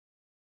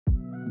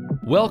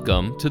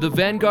Welcome to the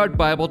Vanguard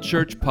Bible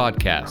Church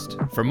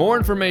podcast. For more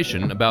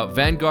information about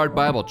Vanguard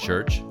Bible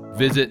Church,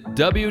 visit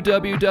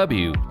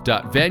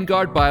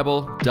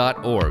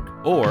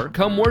www.vanguardbible.org or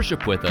come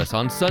worship with us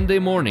on Sunday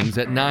mornings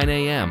at 9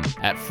 a.m.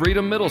 at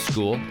Freedom Middle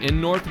School in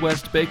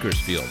Northwest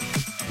Bakersfield.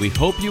 We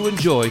hope you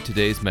enjoy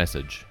today's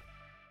message.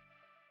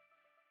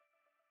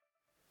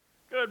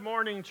 Good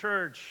morning,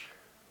 church.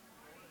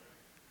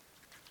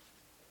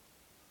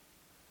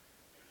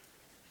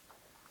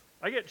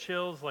 I get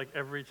chills like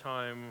every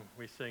time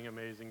we sing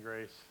Amazing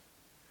Grace,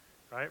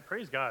 right?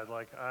 Praise God.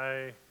 Like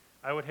I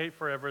would hate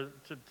forever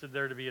to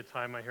there to be a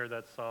time I hear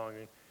that song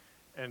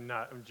and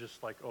not, I'm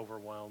just like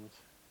overwhelmed.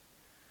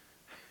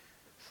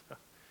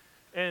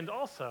 And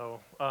also,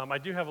 I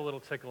do have a little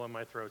tickle in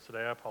my throat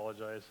today. I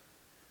apologize.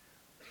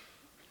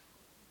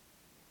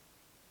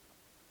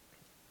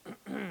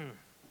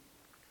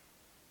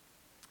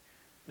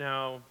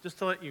 Now, just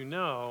to let you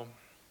know,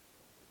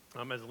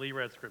 as Lee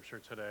read scripture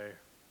today,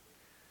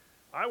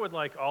 I would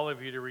like all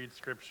of you to read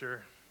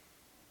scripture.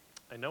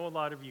 I know a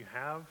lot of you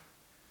have,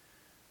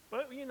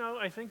 but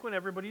I think when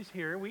everybody's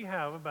here, we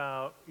have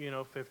about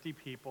 50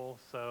 people.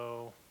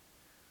 So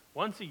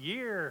once a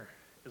year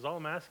is all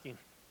I'm asking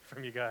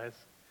from you guys,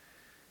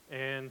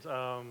 and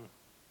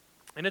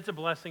it's a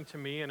blessing to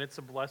me, and it's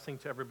a blessing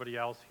to everybody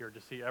else here to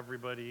see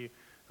everybody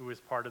who is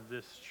part of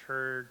this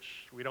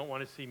church. We don't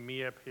want to see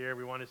me up here.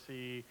 We want to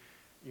see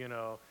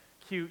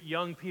cute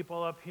young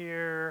people up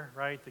here,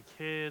 right? The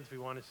kids. We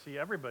want to see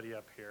everybody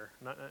up here.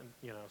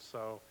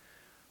 So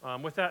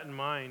with that in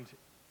mind,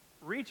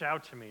 reach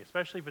out to me,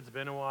 especially if it's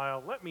been a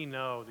while. Let me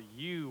know that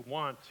you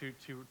want to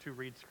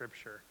read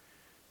scripture.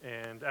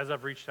 And as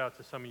I've reached out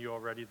to some of you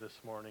already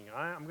this morning,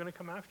 I'm going to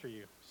come after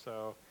you.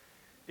 So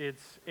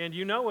if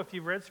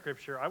you've read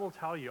scripture, I will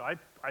tell you, I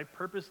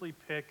purposely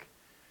pick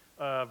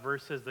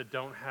verses that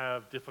don't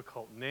have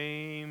difficult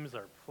names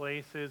or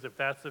places, if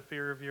that's a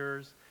fear of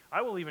yours.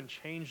 I will even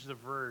change the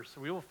verse.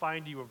 We will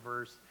find you a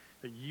verse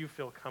that you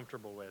feel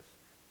comfortable with.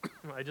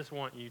 I just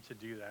want you to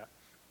do that.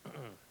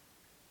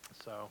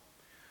 So,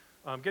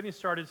 getting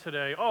started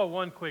today. Oh,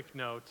 one quick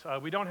note.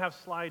 We don't have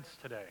slides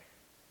today.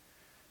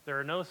 There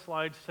are no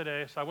slides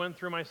today, so I went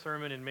through my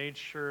sermon and made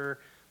sure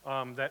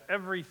that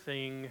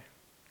everything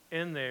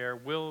in there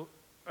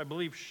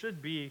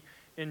should be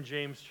in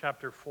James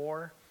chapter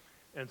 4.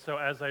 And so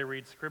as I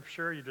read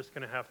scripture, you're just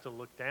going to have to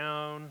look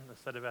down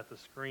instead of at the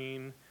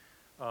screen.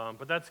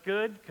 But that's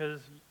good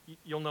because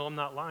you'll know I'm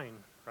not lying,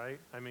 right?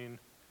 I mean,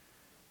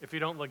 if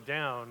you don't look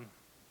down,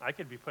 I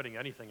could be putting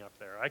anything up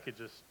there.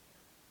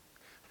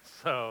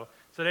 So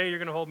today you're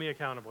going to hold me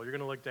accountable. You're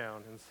going to look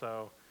down. And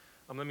so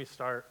let me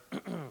start.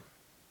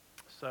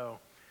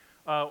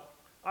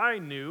 I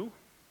knew,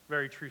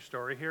 very true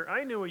story here,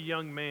 I knew a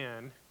young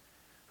man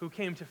who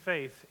came to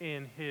faith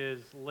in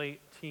his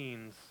late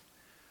teens.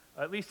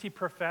 At least he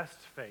professed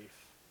faith.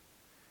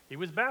 He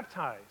was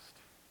baptized.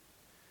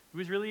 He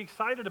was really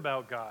excited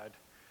about God.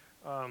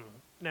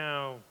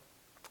 Now,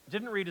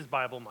 didn't read his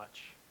Bible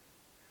much.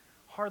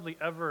 Hardly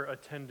ever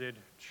attended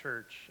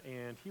church.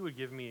 And he would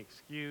give me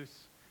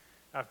excuse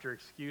after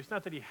excuse.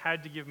 Not that he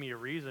had to give me a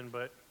reason,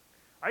 but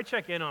I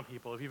check in on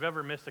people. If you've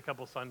ever missed a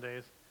couple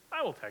Sundays,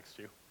 I will text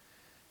you.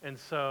 And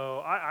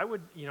so I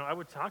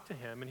would talk to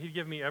him, and he'd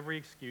give me every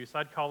excuse.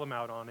 I'd call him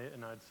out on it,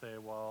 and I'd say,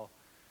 well,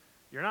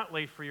 you're not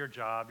late for your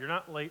job. You're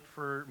not late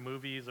for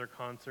movies or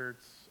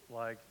concerts.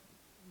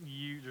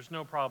 There's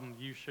no problem.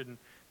 You shouldn't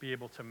be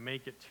able to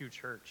make it to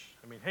church.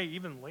 I mean, hey,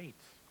 even late.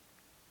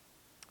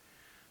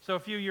 So a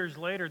few years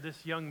later,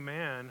 this young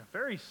man,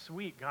 very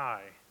sweet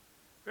guy,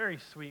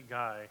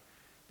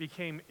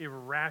 became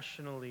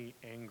irrationally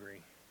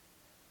angry.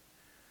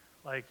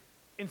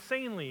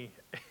 Insanely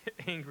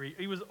angry.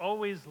 He was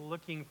always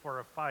looking for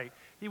a fight.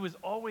 He was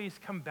always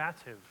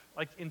combative,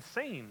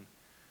 insane.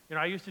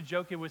 I used to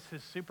joke it was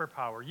his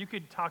superpower. You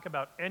could talk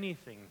about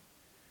anything,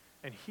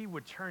 and he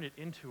would turn it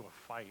into a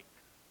fight.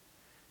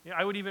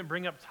 I would even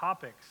bring up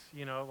topics,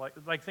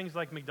 like things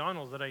like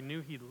McDonald's that I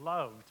knew he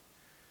loved.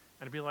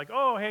 And I'd be like,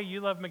 oh, hey,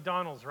 you love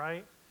McDonald's,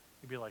 right?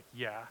 He'd be like,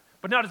 yeah,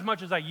 but not as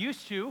much as I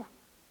used to.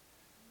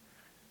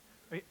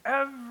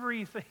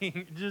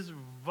 Everything, just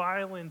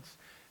violence,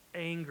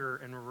 anger,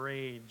 and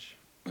rage.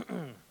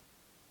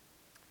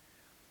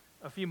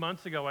 A few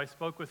months ago, I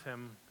spoke with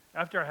him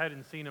after I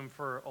hadn't seen him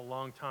for a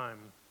long time.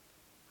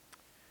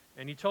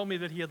 And he told me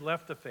that he had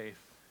left the faith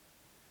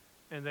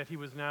and that he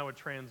was now a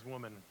trans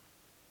woman.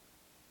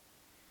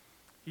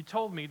 He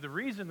told me the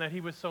reason that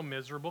he was so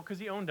miserable, because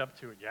he owned up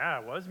to it. Yeah,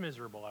 I was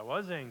miserable. I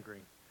was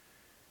angry.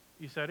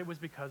 He said it was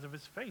because of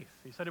his faith.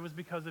 He said it was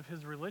because of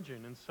his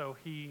religion. And so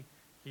he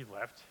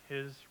left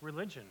his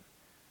religion.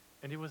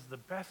 And it was the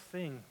best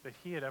thing that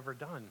he had ever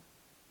done.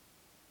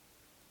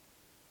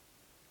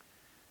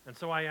 And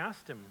so I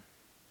asked him,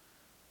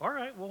 all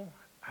right, well,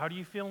 how do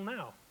you feel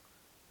now?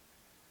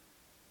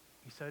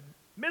 He said,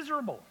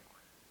 miserable.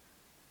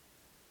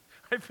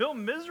 I feel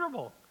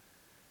miserable.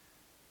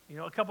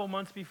 A couple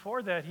months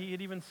before that, he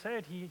had even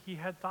said he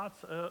had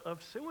thoughts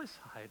of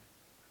suicide.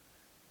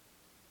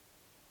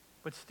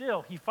 But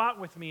still, he fought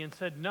with me and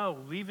said, no,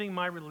 leaving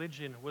my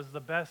religion was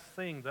the best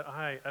thing that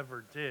I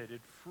ever did.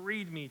 It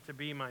freed me to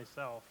be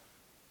myself.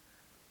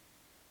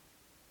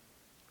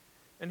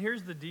 And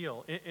here's the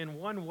deal. In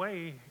one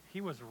way,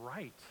 he was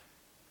right.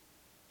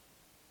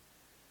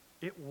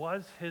 It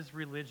was his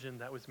religion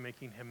that was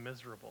making him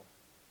miserable.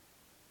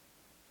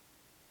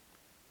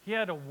 He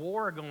had a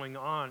war going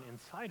on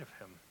inside of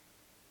him.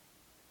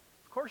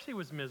 Of course he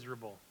was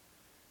miserable,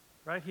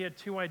 right? He had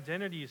two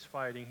identities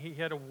fighting. He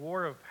had a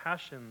war of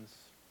passions.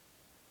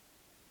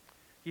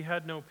 He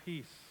had no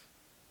peace.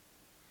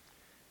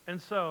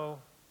 And so,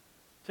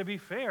 to be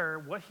fair,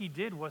 what he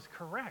did was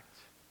correct.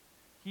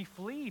 He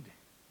fled.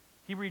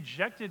 He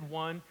rejected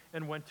one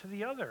and went to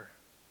the other.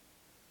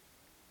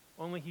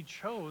 Only he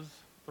chose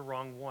the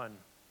wrong one.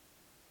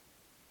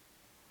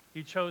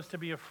 He chose to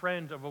be a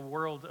friend of a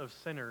world of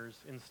sinners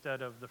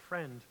instead of the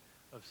friend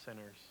of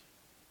sinners.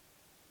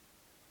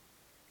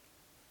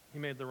 He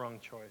made the wrong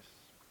choice.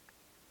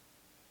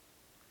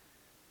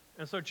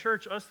 And so,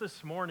 church, us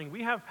this morning,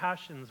 we have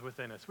passions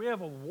within us. We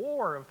have a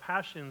war of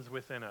passions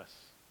within us,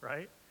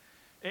 right?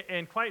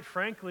 And quite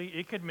frankly,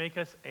 it could make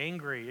us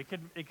angry.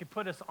 It could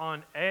put us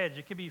on edge.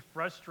 It could be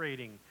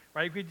frustrating,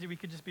 right? We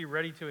could just be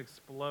ready to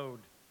explode.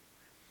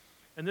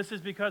 And this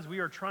is because we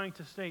are trying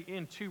to stay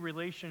in two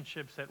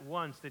relationships at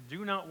once that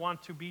do not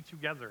want to be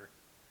together.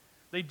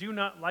 They do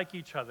not like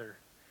each other.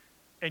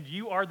 And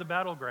you are the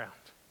battleground.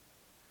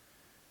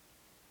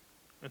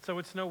 And so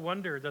it's no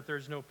wonder that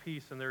there's no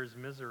peace and there is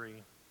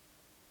misery.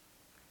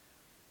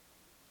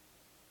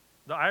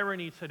 The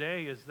irony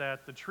today is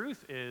that the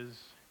truth is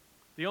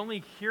the only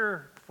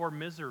cure for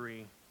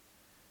misery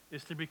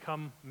is to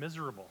become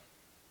miserable.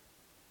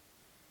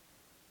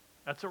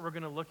 That's what we're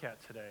going to look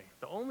at today.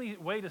 The only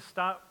way to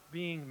stop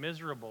being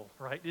miserable,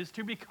 right, is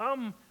to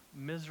become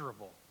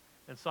miserable.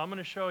 And so I'm going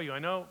to show you. I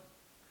know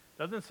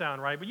it doesn't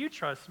sound right, but you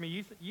trust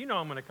me. You know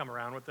I'm going to come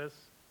around with this.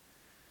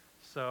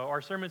 So our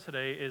sermon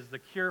today is the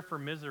cure for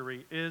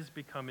misery is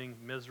becoming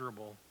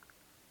miserable.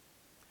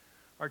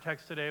 Our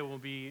text today will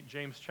be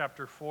James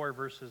chapter 4,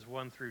 verses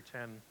 1 through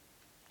 10.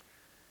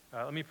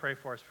 Let me pray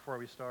for us before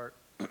we start.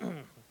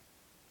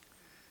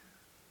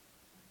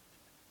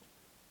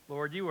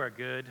 Lord, you are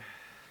good.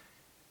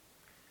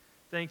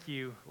 Thank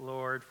you,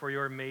 Lord, for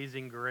your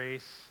amazing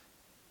grace.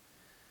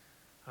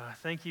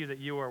 Thank you that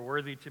you are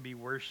worthy to be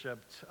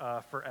worshiped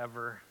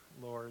forever,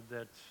 Lord,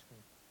 that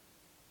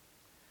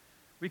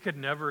we could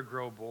never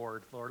grow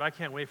bored, Lord. I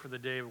can't wait for the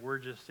day we're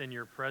just in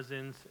your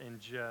presence and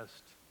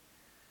just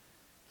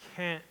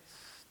can't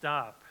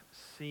stop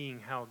seeing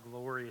how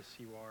glorious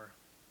you are.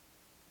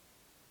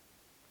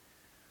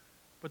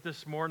 But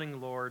this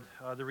morning, Lord,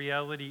 the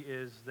reality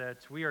is that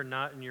we are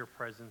not in your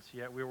presence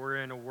yet. We're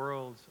in a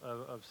world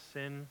of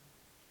sin.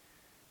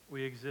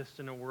 We exist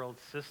in a world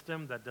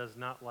system that does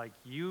not like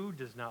you,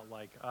 does not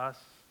like us.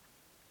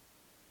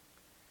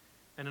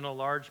 And in a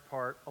large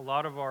part, a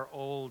lot of our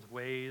old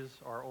ways,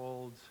 our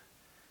old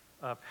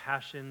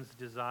passions,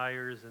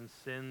 desires, and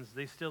sins,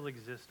 they still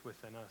exist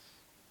within us.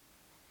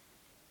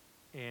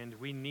 And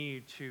we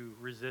need to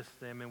resist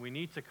them, and we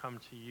need to come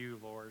to you,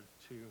 Lord,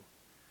 to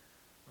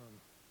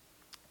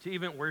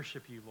even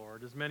worship you,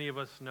 Lord. As many of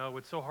us know,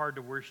 it's so hard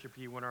to worship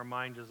you when our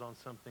mind is on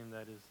something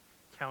that is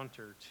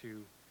counter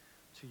to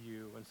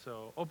you. And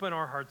so open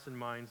our hearts and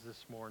minds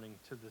this morning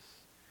to this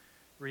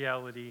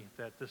reality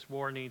that this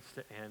war needs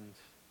to end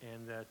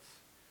and that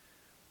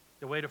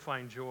the way to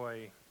find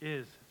joy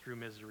is through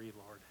misery,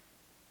 Lord.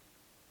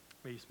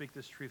 May you speak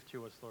this truth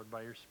to us, Lord,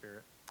 by your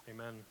Spirit.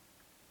 Amen.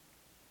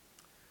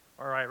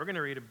 All right, we're going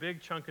to read a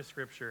big chunk of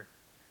Scripture.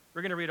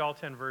 We're going to read all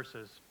 10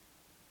 verses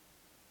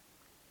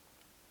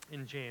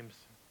in James.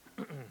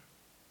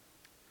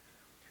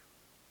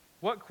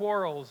 What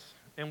quarrels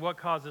and what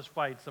causes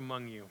fights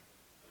among you?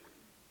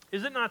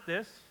 Is it not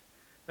this,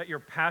 that your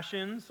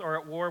passions are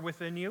at war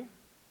within you?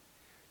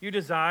 You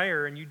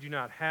desire and you do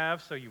not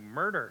have, so you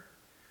murder.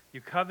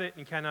 You covet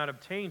and cannot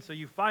obtain, so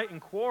you fight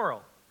and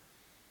quarrel.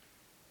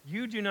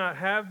 You do not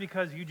have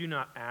because you do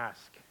not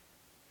ask.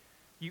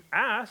 You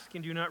ask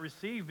and do not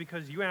receive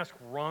because you ask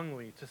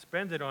wrongly to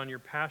spend it on your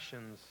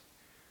passions.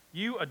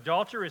 You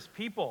adulterous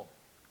people.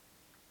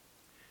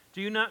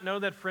 Do you not know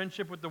that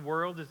friendship with the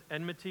world is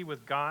enmity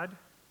with God?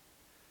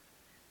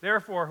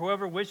 Therefore,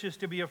 whoever wishes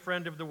to be a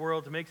friend of the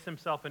world makes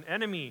himself an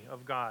enemy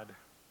of God.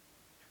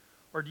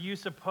 Or do you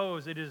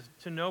suppose it is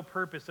to no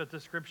purpose that the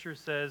Scripture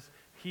says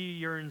he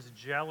yearns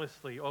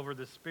jealously over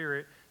the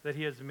Spirit that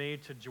he has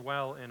made to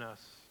dwell in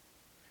us?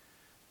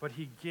 But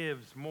he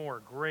gives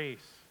more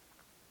grace.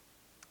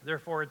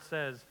 Therefore it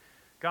says,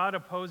 God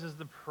opposes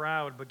the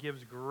proud but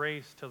gives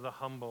grace to the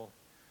humble.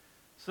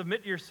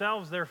 Submit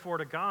yourselves therefore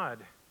to God.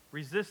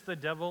 Resist the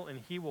devil and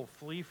he will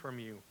flee from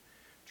you.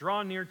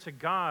 Draw near to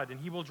God and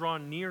he will draw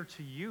near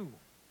to you.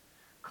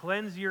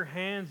 Cleanse your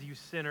hands, you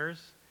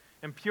sinners,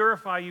 and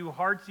purify you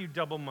hearts, you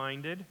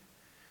double-minded.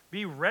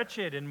 Be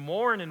wretched and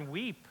mourn and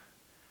weep.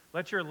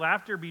 Let your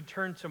laughter be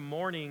turned to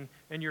mourning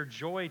and your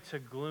joy to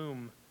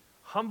gloom.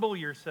 Humble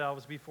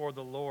yourselves before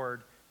the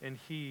Lord and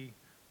he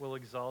will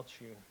exalt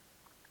you.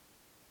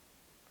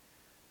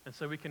 And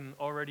so we can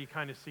already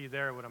kind of see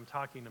there what I'm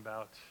talking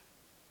about.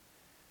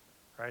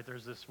 Right?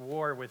 There's this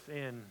war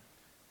within,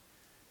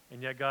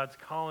 and yet God's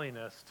calling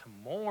us to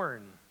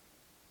mourn.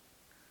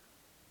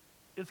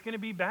 It's going to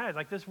be bad.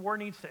 Like, this war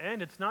needs to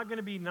end. It's not going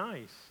to be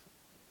nice.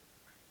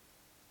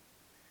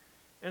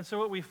 And so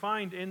what we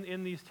find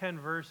in these 10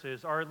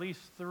 verses are at least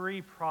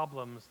 3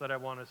 problems that I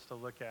want us to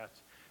look at.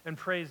 And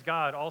praise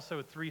God,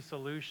 also 3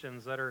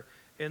 solutions that are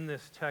in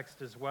this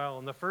text as well.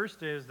 And the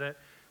first is that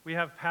we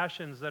have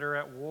passions that are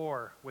at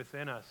war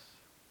within us.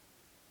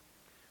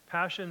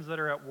 Passions that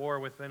are at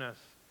war within us.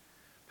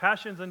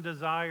 Passions and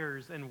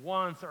desires and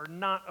wants are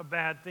not a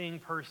bad thing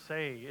per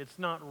se. It's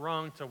not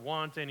wrong to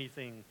want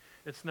anything.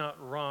 It's not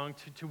wrong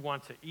to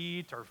want to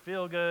eat or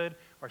feel good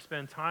or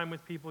spend time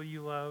with people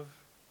you love.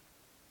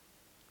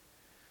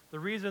 The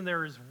reason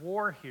there is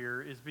war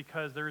here is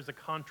because there is a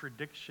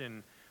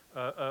contradiction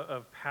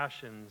of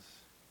passions.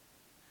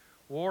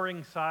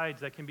 Warring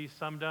sides that can be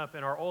summed up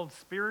in our old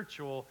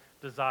spiritual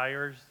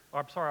desires,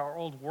 our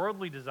old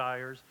worldly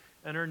desires,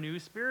 and our new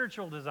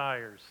spiritual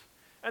desires.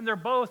 And they're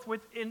both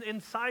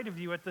inside of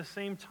you at the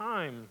same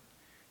time.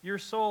 Your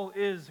soul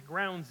is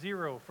ground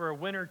zero for a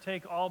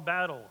winner-take-all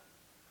battle.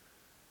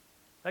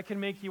 That can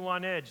make you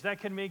on edge.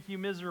 That can make you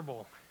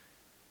miserable.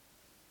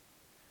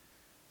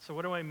 So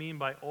what do I mean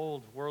by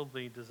old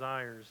worldly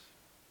desires?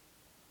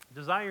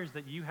 Desires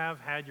that you have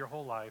had your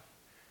whole life,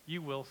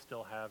 you will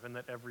still have, and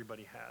that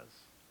everybody has.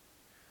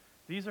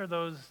 These are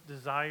those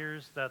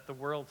desires that the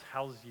world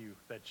tells you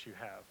that you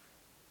have.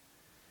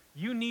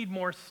 You need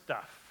more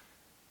stuff.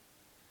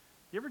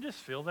 You ever just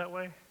feel that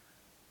way?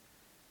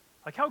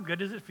 Like, how good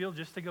does it feel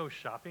just to go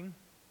shopping?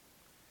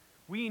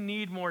 We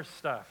need more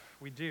stuff.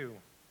 We do.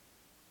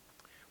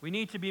 We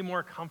need to be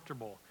more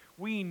comfortable.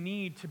 We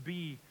need to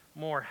be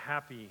more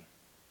happy.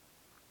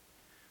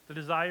 The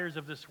desires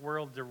of this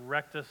world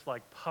direct us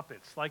like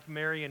puppets, like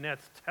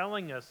marionettes,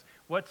 telling us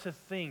what to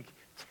think,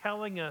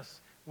 telling us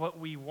what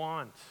we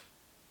want.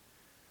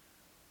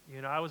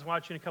 You know, I was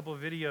watching a couple of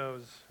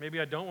videos,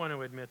 maybe I don't want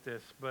to admit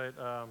this, but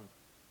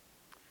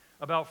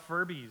about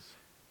Furbies.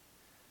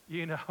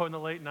 You know, in the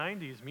late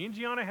 90s, me and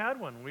Gianna had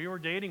one. We were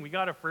dating. We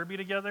got a Furby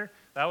together.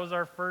 That was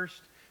our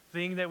first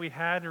thing that we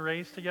had and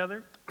raised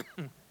together.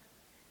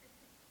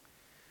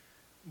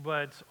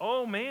 But,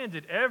 oh man,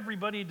 did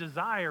everybody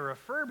desire a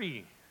Furby.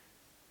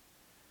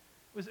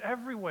 It was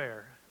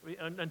everywhere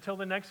until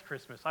the next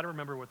Christmas. I don't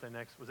remember what the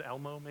next was,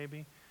 Elmo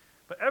maybe.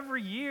 But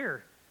every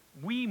year,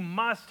 we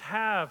must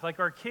have, like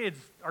our kids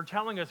are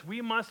telling us,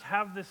 we must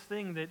have this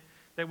thing that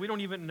we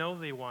don't even know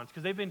they want,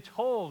 because they've been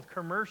told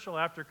commercial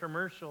after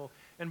commercial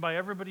and by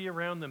everybody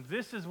around them,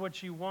 this is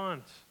what you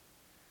want.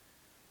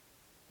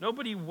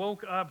 Nobody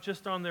woke up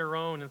just on their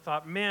own and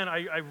thought, man,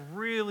 I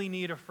really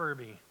need a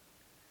Furby.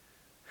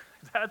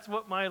 That's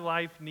what my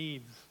life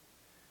needs.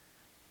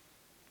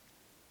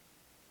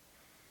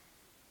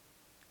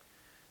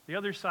 The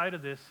other side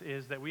of this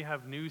is that we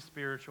have new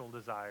spiritual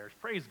desires.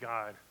 Praise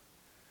God.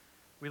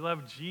 We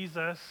love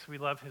Jesus. We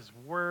love His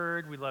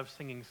Word. We love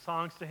singing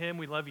songs to Him.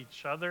 We love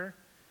each other.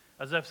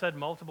 As I've said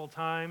multiple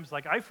times,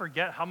 like, I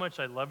forget how much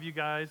I love you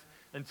guys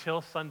until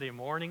Sunday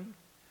morning.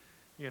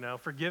 You know,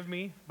 forgive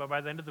me, but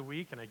by the end of the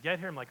week, and I get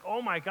here, I'm like,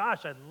 oh my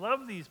gosh, I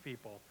love these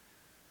people.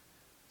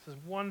 This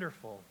is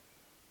wonderful.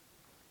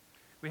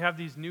 We have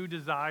these new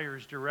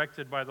desires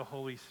directed by the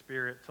Holy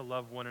Spirit to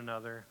love one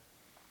another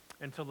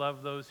and to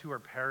love those who are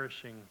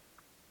perishing,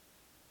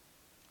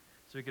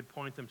 so we could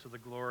point them to the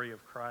glory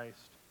of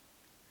Christ.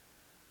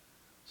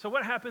 So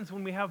what happens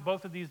when we have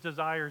both of these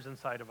desires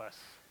inside of us?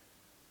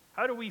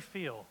 How do we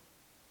feel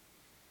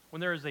when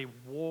there is a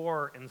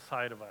war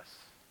inside of us?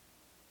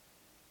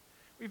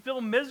 We feel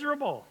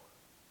miserable.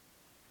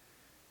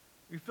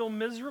 We feel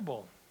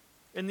miserable.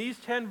 In these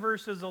 10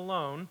 verses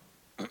alone,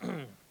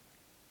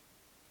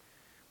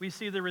 we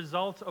see the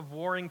result of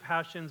warring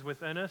passions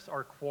within us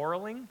are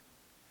quarreling,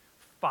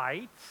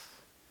 fights,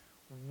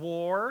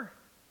 war,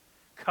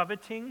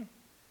 coveting,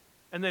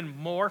 and then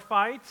more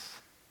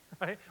fights,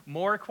 right?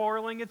 More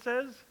quarreling, it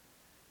says.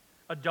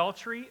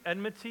 Adultery,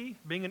 enmity,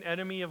 being an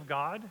enemy of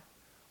God,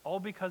 all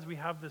because we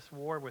have this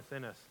war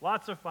within us.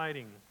 Lots of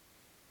fighting.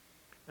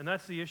 And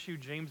that's the issue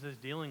James is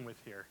dealing with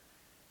here.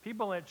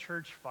 People at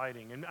church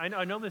fighting. And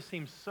I know this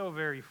seems so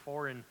very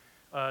foreign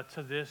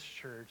to this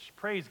church.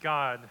 Praise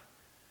God.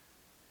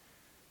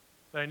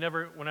 But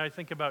when I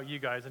think about you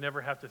guys, I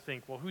never have to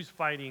think, well, who's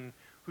fighting,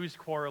 who's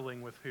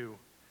quarreling with who?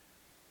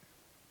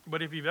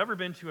 But if you've ever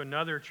been to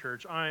another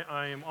church,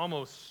 I am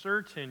almost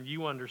certain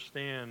you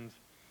understand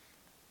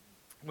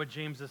what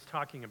James is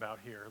talking about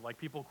here, like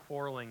people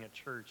quarreling at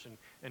church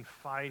and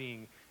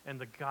fighting and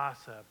the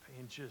gossip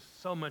and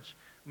just so much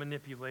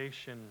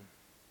manipulation.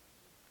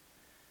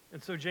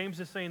 And so James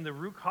is saying the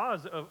root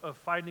cause of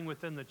fighting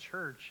within the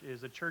church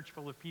is a church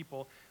full of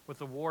people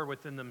with a war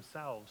within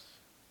themselves.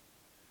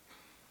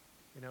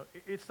 You know,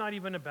 it's not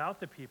even about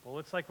the people.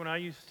 It's like when I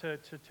used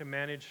to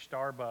manage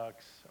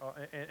Starbucks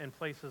and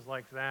places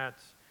like that,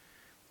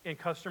 and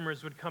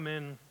customers would come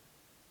in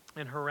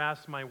and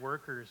harass my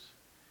workers.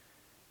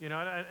 and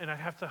I'd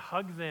have to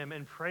hug them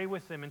and pray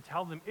with them and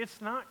tell them,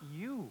 it's not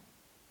you.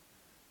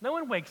 No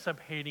one wakes up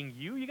hating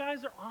you. You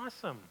guys are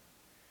awesome.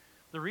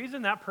 The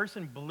reason that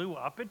person blew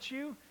up at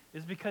you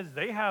is because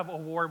they have a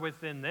war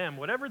within them,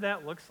 whatever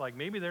that looks like.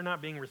 Maybe they're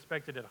not being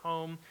respected at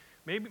home.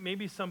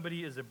 Maybe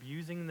somebody is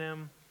abusing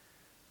them,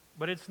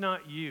 but it's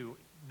not you.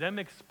 Them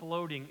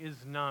exploding is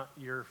not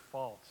your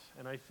fault.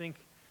 And I think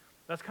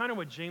that's kind of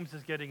what James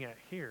is getting at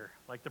here.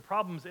 Like, the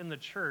problems in the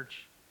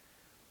church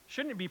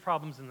shouldn't be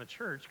problems in the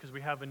church because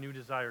we have a new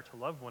desire to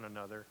love one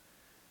another.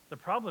 The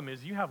problem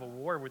is you have a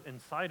war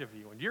inside of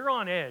you, and you're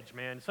on edge,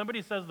 man.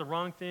 Somebody says the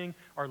wrong thing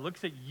or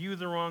looks at you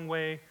the wrong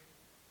way,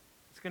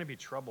 it's going to be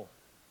trouble.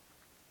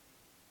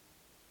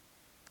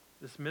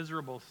 This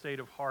miserable state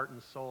of heart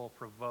and soul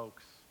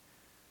provokes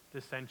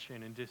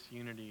dissension and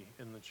disunity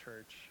in the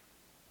church.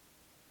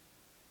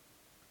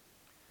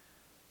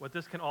 What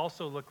this can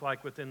also look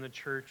like within the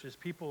church is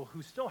people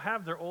who still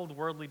have their old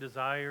worldly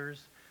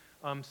desires,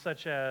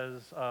 such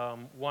as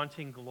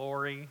wanting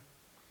glory,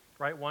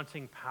 right?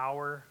 Wanting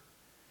power.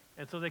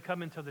 And so they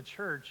come into the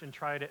church and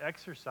try to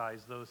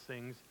exercise those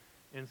things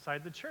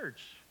inside the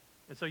church.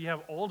 And so you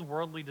have old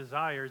worldly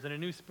desires in a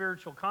new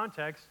spiritual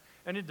context,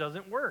 and it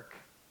doesn't work.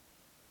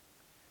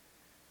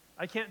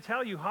 I can't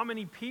tell you how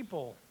many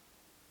people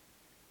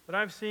that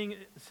I've seen,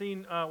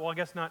 well, I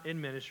guess not in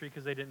ministry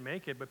because they didn't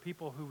make it, but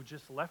people who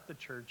just left the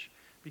church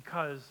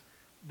because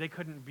they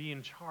couldn't be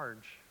in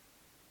charge.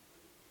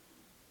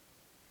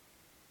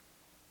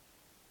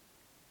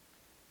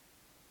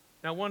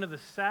 Now, one of the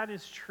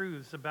saddest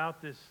truths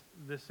about this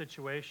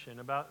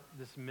situation, about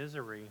this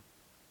misery,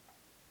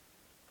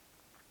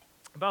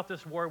 about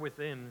this war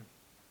within,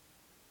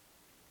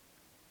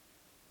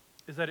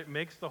 is that it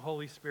makes the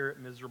Holy Spirit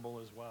miserable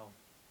as well.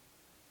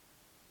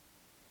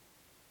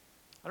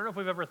 I don't know if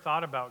we've ever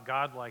thought about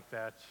God like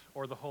that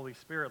or the Holy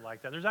Spirit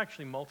like that. There's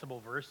actually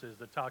multiple verses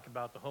that talk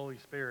about the Holy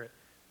Spirit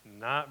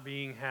not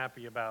being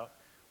happy about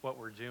what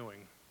we're doing.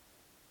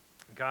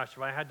 Gosh,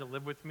 if I had to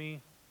live with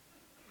me,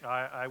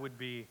 I'd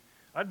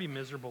be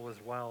miserable as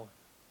well.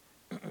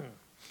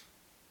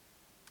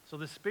 So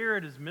the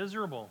Spirit is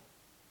miserable.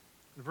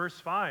 Verse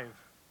 5.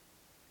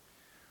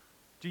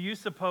 Do you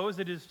suppose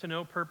it is to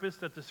no purpose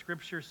that the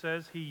Scripture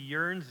says he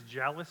yearns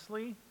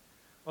jealously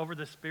over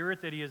the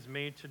Spirit that he has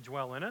made to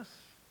dwell in us?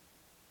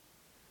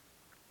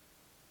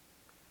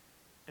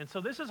 And so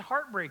this is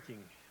heartbreaking.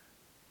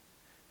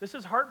 This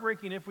is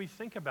heartbreaking if we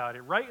think about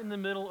it. Right in the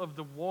middle of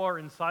the war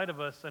inside of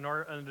us and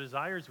the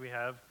desires we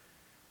have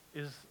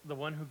is the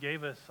one who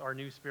gave us our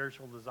new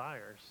spiritual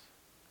desires.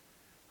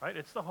 Right?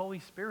 It's the Holy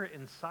Spirit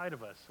inside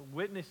of us,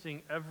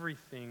 witnessing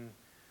everything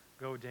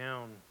go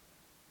down.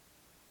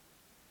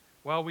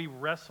 While we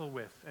wrestle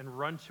with and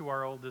run to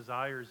our old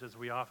desires, as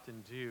we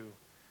often do,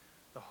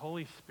 the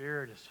Holy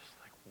Spirit is just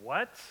like,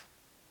 what?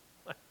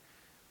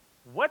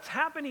 What's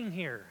happening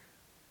here?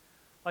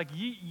 Like,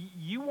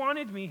 you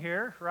wanted me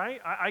here,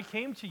 right? I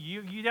came to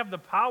you. You have the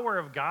power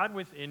of God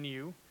within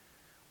you,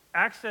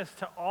 access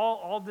to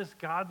all this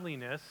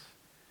godliness.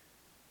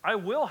 I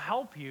will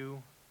help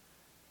you,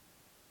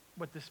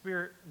 but the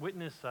Spirit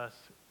witnesses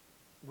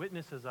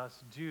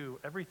us do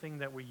everything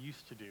that we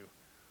used to do,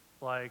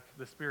 like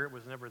the Spirit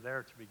was never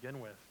there to begin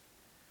with.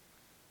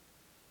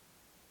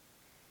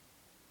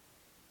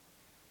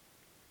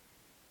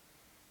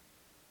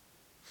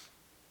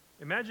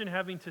 Imagine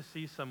having to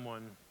see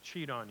someone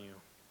cheat on you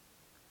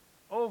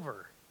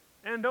over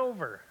and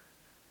over,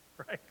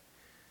 right?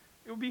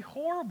 It would be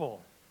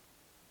horrible.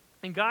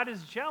 And God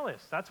is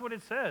jealous. That's what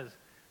it says.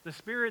 The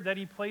Spirit that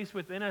he placed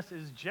within us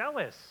is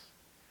jealous.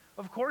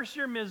 Of course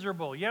you're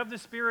miserable. You have the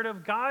Spirit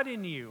of God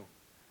in you,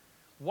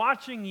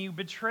 watching you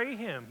betray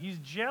him. He's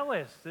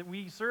jealous that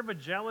we serve a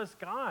jealous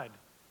God.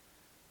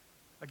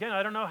 Again,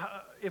 I don't know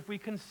if we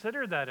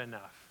consider that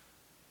enough.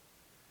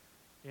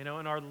 In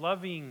our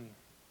loving,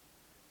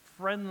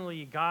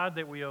 friendly God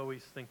that we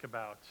always think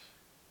about.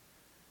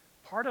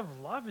 Part of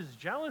love is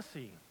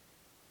jealousy.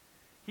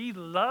 He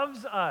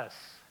loves us,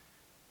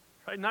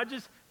 right? Not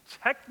just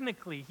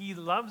technically, he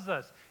loves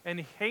us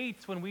and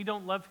hates when we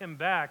don't love him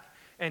back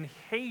and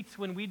hates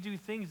when we do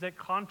things that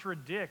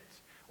contradict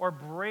or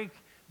break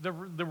the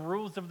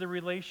rules of the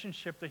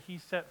relationship that he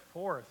set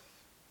forth.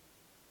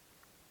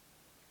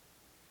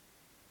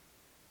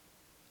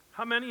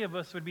 How many of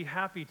us would be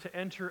happy to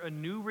enter a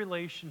new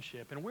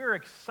relationship, and we're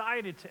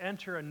excited to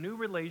enter a new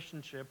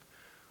relationship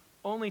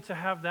only to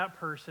have that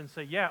person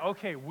say, yeah,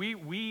 okay,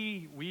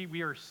 we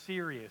are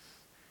serious.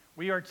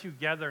 We are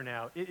together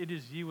now. It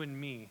is you and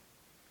me.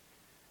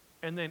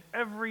 And then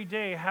every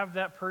day have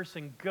that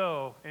person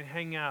go and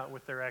hang out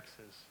with their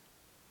exes.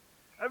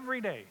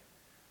 Every day.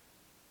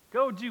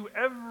 Go do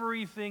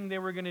everything they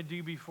were going to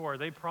do before.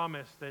 They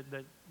promised that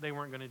they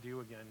weren't going to do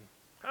again.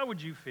 How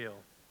would you feel?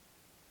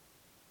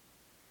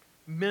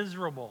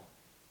 Miserable.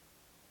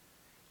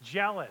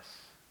 Jealous.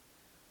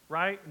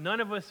 Right?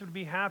 None of us would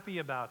be happy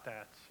about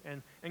that.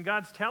 And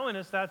God's telling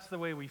us that's the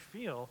way we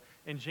feel.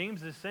 And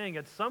James is saying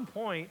at some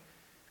point,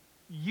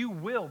 you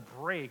will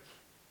break.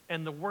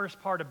 And the worst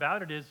part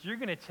about it is you're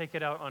going to take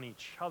it out on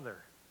each other.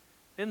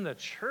 in the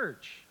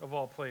church of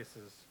all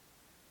places.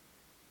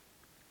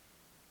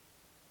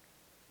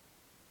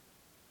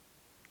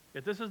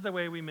 Yet this is the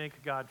way we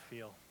make God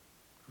feel,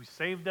 who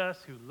saved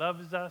us, who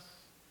loves us,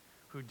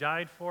 who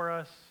died for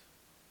us.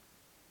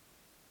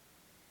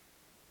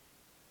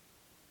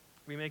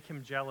 We make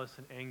him jealous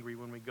and angry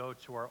when we go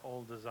to our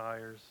old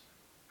desires.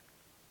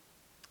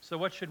 So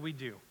what should we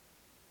do?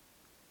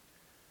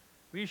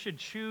 We should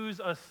choose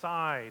a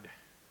side,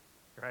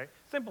 right?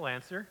 Simple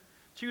answer.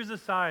 Choose a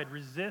side.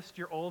 Resist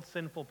your old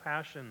sinful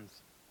passions.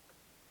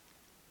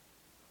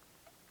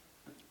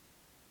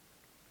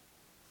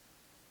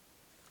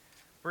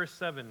 Verse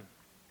 7.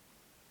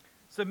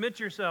 Submit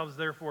yourselves,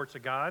 therefore, to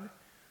God.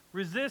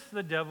 Resist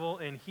the devil,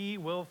 and he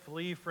will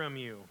flee from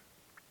you.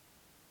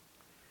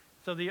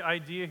 So the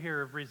idea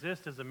here of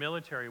resist is a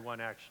military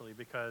one, actually,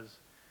 because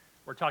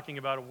we're talking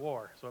about a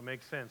war, so it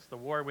makes sense. The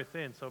war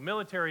within. So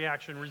military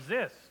action,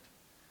 resist,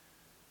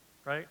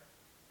 right?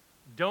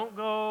 Don't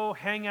go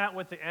hang out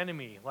with the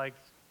enemy. Like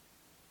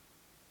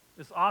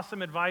this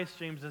awesome advice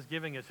James is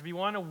giving us. If you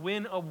want to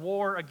win a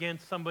war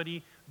against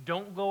somebody,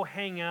 don't go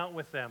hang out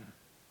with them.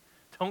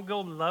 Don't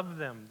go love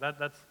them.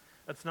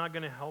 That's not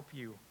going to help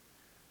you.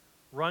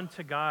 Run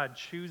to God.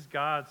 Choose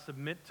God.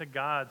 Submit to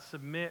God.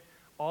 Submit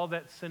all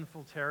that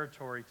sinful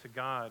territory to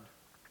God.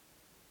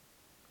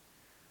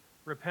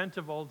 Repent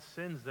of old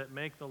sins that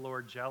make the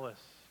Lord jealous.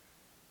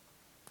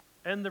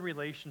 End the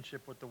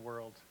relationship with the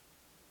world.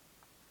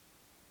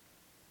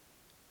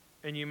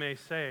 And you may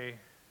say,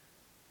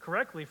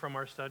 correctly from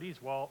our studies,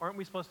 well, aren't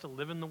we supposed to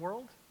live in the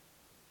world?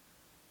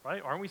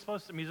 Right? Aren't we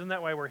supposed to? I mean, isn't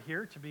that why we're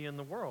here, to be in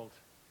the world?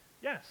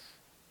 Yes.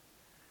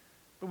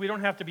 But we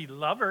don't have to be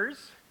lovers,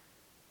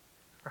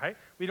 right?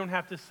 We don't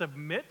have to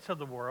submit to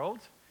the world.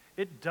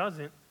 It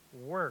doesn't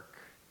work.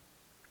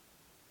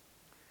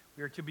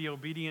 We are to be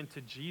obedient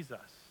to Jesus.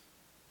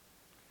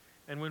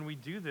 And when we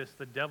do this,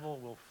 the devil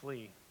will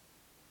flee.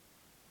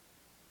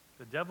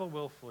 The devil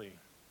will flee.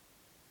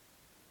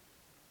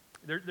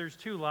 There's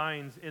two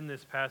lines in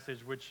this passage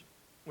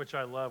which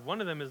I love.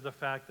 One of them is the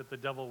fact that the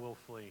devil will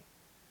flee.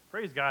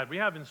 Praise God. We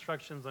have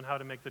instructions on how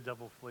to make the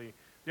devil flee.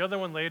 The other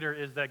one later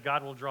is that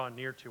God will draw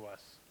near to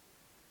us.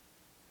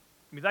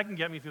 I mean, that can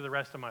get me through the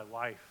rest of my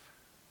life.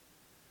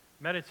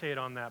 Meditate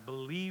on that.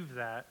 Believe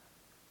that.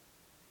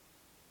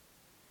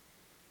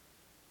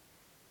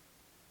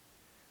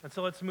 And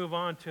so let's move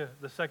on to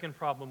the second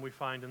problem we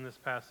find in this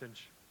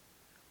passage.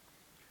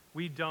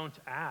 We don't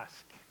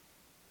ask.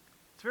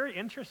 It's very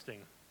interesting.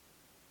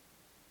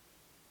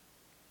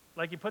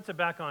 Like he puts it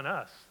back on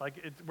us.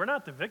 Like we're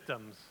not the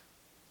victims.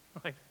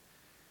 Like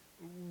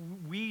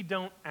we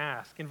don't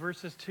ask. In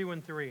verses 2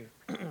 and 3,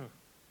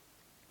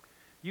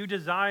 you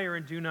desire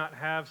and do not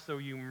have, so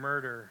you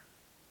murder.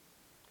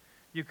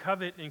 You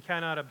covet and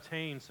cannot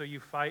obtain, so you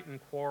fight and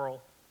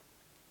quarrel.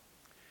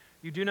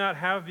 You do not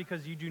have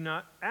because you do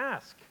not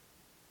ask.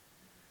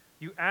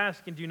 You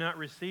ask and do not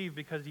receive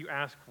because you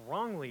ask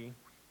wrongly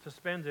to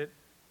spend it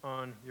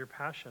on your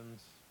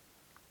passions.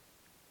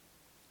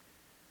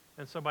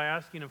 And so by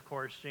asking, of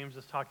course, James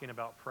is talking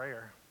about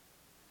prayer.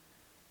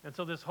 And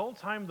so this whole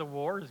time the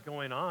war is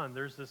going on,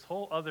 there's this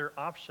whole other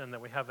option that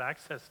we have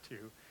access to,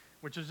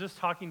 which is just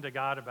talking to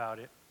God about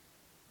it.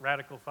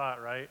 Radical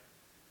thought, right?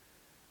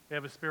 We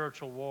have a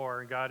spiritual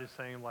war, and God is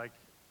saying, like,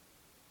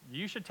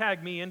 you should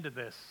tag me into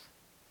this.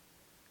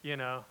 You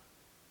know,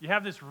 you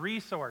have this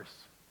resource.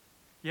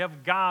 You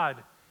have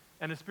God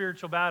and a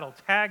spiritual battle.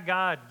 Tag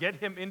God. Get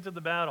him into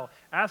the battle.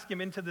 Ask him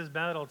into this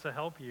battle to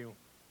help you.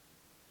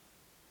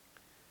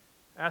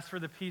 Ask for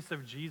the peace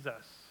of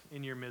Jesus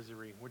in your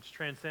misery, which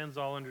transcends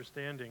all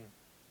understanding.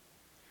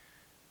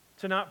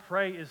 To not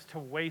pray is to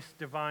waste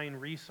divine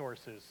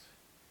resources.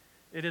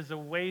 It is a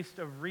waste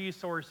of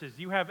resources.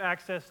 You have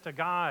access to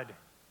God.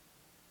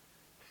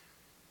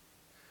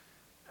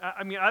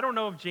 I mean, I don't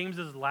know if James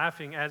is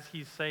laughing as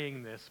he's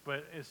saying this,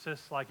 but it's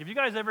just like, have you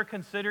guys ever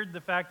considered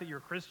the fact that you're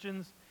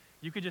Christians?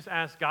 You could just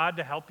ask God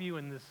to help you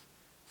in this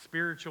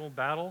spiritual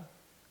battle?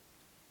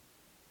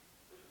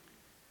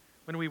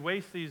 When we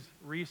waste these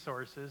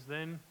resources,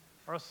 then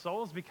our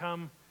souls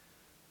become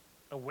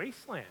a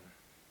wasteland,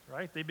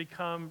 right? They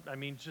become,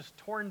 just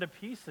torn to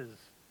pieces.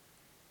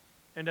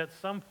 And at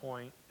some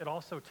point, it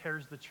also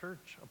tears the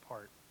church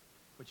apart,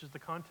 which is the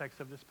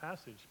context of this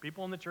passage.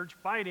 People in the church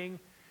fighting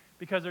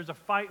because there's a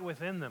fight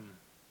within them.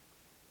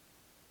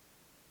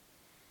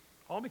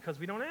 All because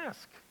we don't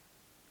ask.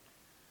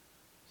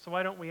 So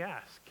why don't we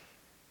ask?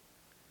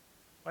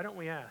 Why don't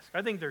we ask?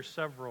 I think there's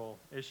several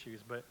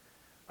issues, but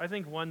I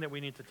think one that we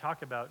need to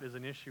talk about is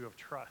an issue of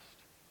trust.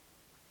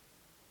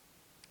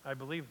 I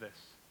believe this.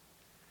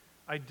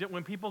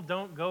 When people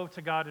don't go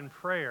to God in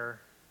prayer,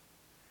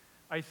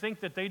 I think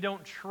that they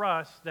don't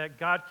trust that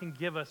God can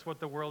give us what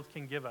the world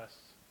can give us.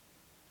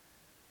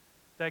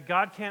 That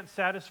God can't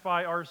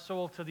satisfy our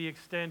soul to the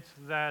extent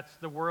that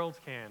the world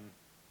can.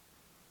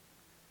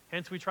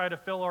 Hence, we try to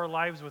fill our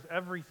lives with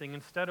everything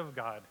instead of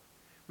God.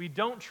 We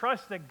don't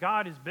trust that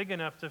God is big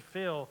enough to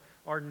fill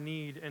our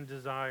need and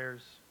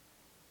desires.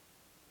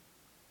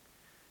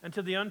 And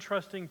to the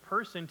untrusting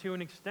person, to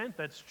an extent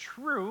that's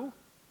true,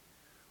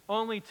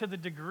 only to the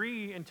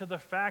degree and to the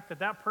fact that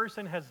that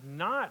person has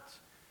not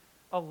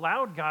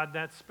allowed God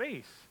that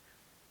space.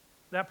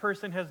 That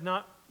person has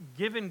not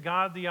given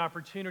God the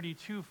opportunity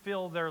to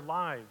fill their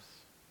lives.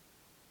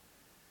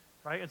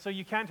 Right? And so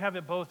you can't have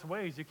it both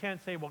ways. You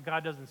can't say, well,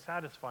 God doesn't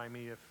satisfy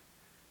me if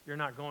you're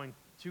not going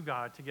to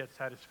God to get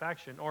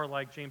satisfaction. Or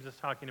like James is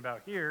talking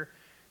about here,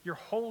 you're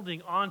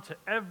holding on to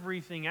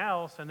everything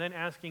else and then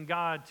asking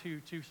God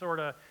to sort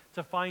of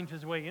to find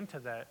his way into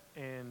that.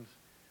 And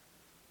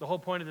the whole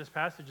point of this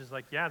passage is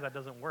like, yeah, that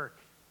doesn't work.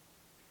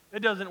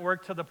 It doesn't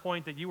work to the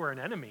point that you are an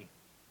enemy.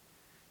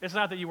 It's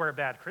not that you are a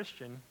bad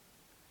Christian.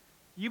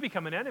 You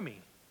become an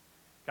enemy.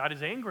 God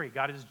is angry.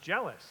 God is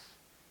jealous.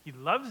 He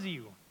loves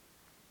you.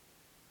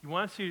 He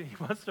wants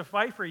to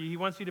fight for you. He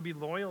wants you to be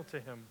loyal to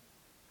him.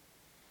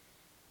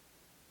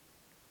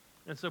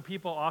 And so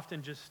people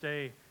often just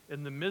stay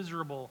in the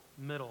miserable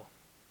middle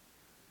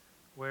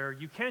where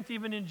you can't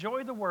even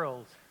enjoy the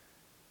world.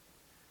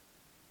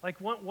 Like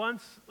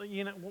once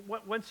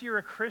you're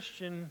a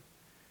Christian,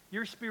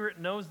 your spirit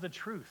knows the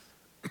truth.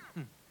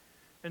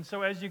 And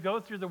so as you go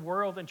through the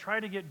world and try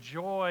to get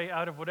joy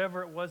out of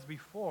whatever it was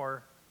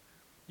before,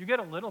 you get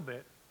a little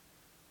bit.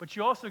 But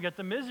you also get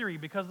the misery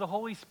because the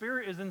Holy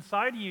Spirit is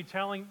inside of you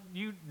telling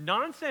you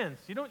nonsense.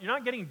 You're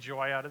not getting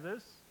joy out of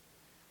this.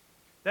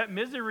 That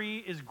misery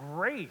is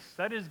grace.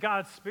 That is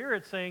God's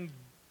Spirit saying,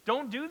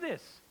 don't do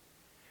this.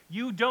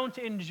 You don't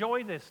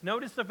enjoy this.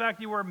 Notice the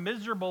fact you are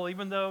miserable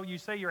even though you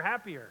say you're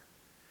happier.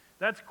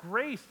 That's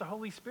grace, the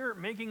Holy Spirit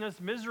making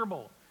us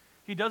miserable.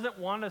 He doesn't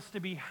want us to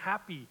be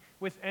happy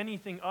with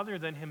anything other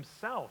than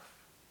himself.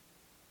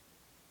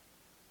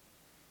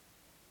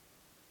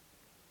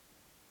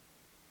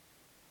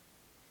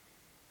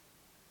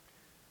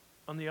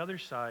 On the other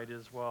side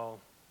is, well,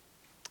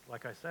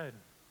 like I said,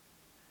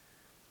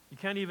 you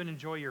can't even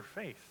enjoy your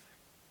faith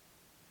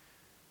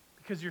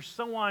because you're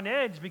so on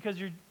edge because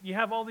you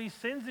have all these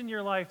sins in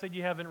your life that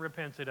you haven't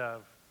repented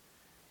of.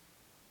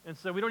 And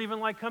so we don't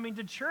even like coming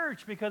to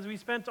church because we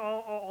spent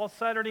all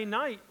Saturday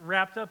night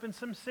wrapped up in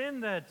some sin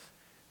that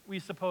we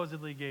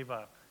supposedly gave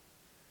up.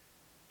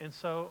 And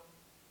so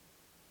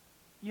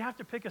you have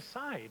to pick a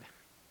side.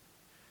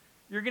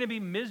 You're going to be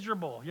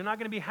miserable. You're not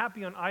going to be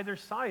happy on either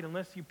side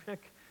unless you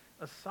pick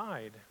a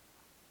side.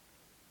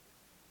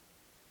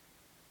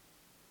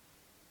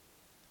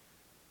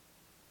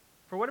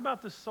 For what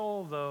about the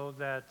soul, though,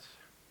 that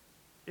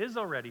is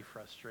already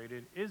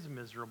frustrated, is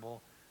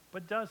miserable,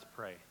 but does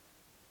pray?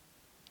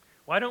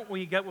 Why don't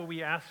we get what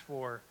we ask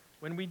for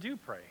when we do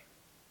pray?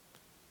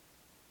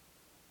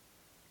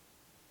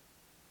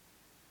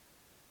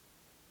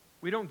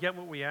 We don't get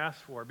what we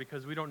ask for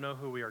because we don't know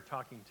who we are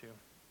talking to.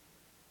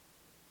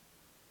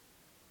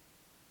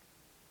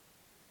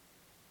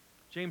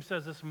 James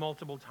says this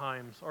multiple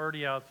times,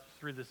 already out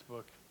through this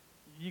book.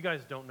 You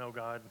guys don't know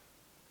God.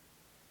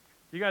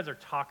 You guys are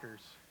talkers.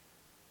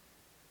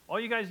 All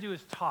you guys do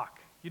is talk.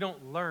 You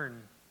don't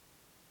learn.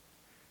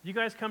 You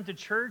guys come to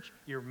church,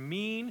 you're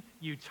mean,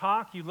 you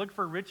talk, you look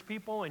for rich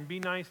people and be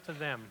nice to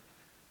them.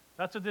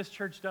 That's what this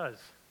church does.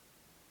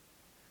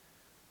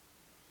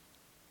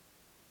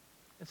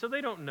 And so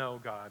they don't know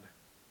God.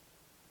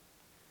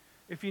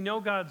 If you know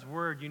God's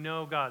word, you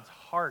know God's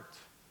heart.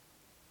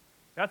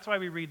 That's why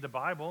we read the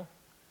Bible.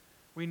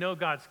 We know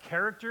God's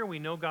character, we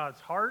know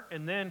God's heart,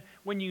 and then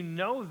when you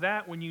know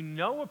that, when you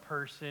know a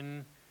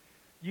person,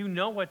 you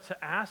know what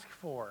to ask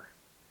for.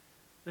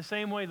 The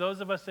same way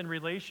those of us in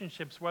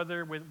relationships,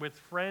 whether with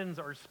friends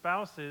or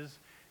spouses,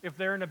 if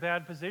they're in a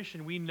bad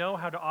position, we know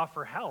how to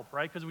offer help,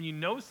 right? Because when you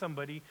know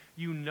somebody,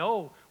 you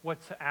know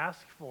what to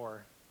ask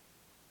for.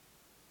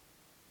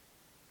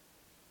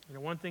 You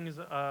know, one thing is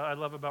I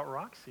love about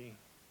Roxy,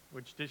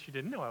 which she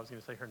didn't know I was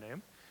going to say her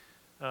name,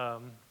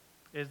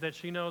 is that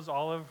she knows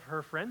all of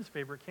her friends'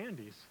 favorite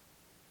candies.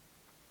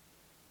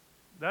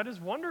 That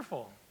is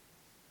wonderful.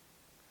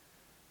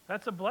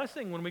 That's a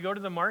blessing when we go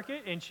to the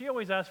market, and she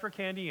always asks for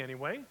candy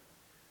anyway.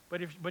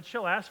 But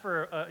she'll ask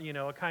for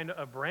a kind of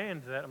a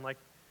brand that I'm like,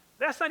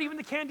 that's not even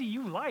the candy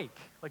you like.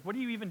 Like, what are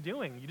you even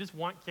doing? You just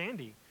want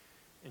candy.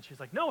 And she's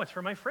like, no, it's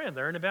for my friend.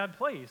 They're in a bad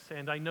place,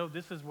 and I know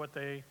this is what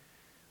they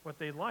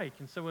like.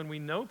 And so when we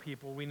know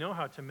people, we know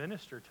how to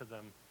minister to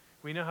them.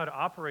 We know how to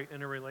operate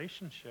in a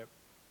relationship.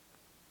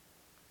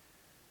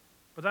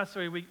 But that's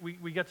the way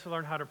we get to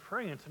learn how to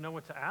pray and to know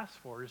what to ask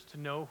for, is to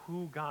know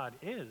who God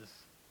is.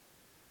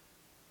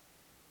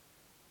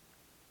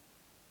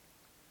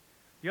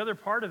 The other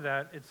part of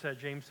that,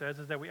 James says,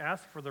 is that we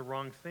ask for the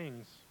wrong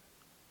things.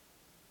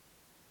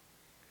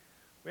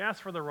 We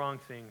ask for the wrong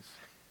things.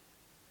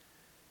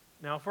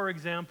 Now, for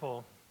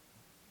example,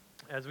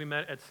 as we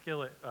met at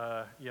Skillet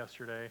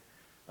yesterday,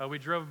 we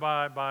drove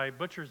by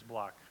Butcher's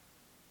Block,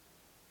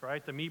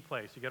 right? The meat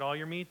place. You get all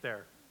your meat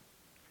there.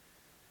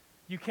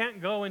 You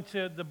can't go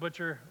into the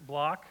Butcher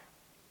Block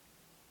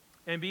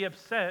and be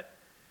upset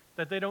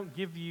that they don't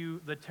give you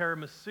the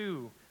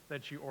tiramisu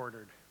that you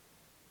ordered.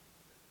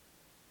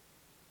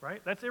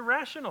 Right? That's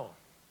irrational.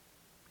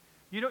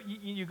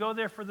 You go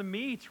there for the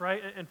meat,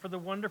 right? And for the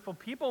wonderful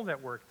people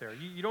that work there.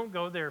 You don't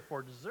go there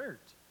for dessert.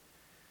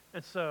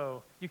 And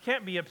so you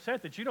can't be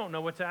upset that you don't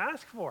know what to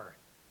ask for.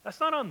 That's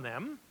not on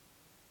them.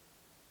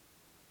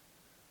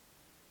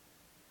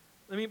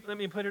 Let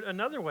me put it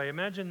another way.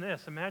 Imagine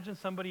this. Imagine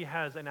somebody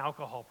has an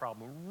alcohol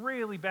problem,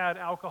 really bad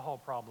alcohol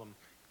problem,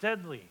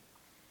 deadly.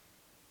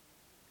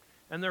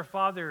 And their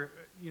father,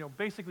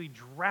 basically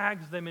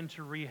drags them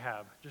into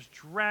rehab, just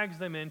drags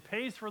them in,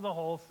 pays for the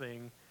whole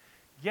thing,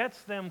 gets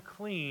them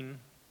clean,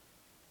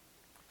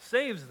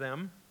 saves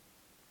them,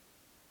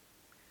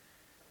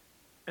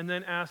 and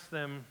then asks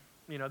them,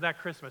 that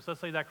Christmas, let's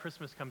say that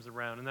Christmas comes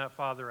around, and that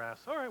father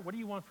asks, all right, what do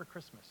you want for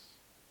Christmas?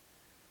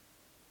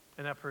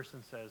 And that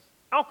person says,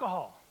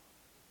 alcohol.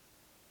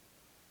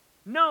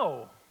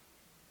 No.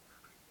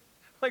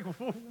 Like,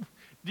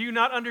 do you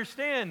not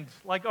understand,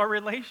 our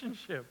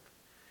relationship?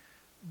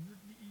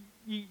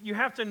 You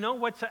have to know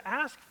what to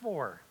ask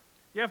for.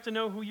 You have to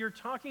know who you're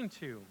talking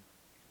to.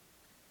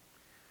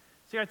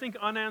 See, I think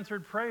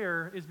unanswered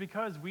prayer is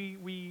because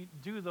we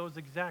do those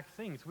exact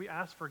things. We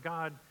ask for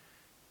God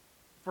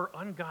for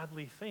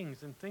ungodly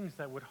things and things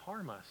that would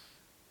harm us.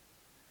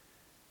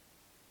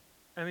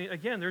 I mean,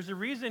 again, there's a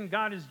reason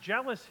God is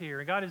jealous here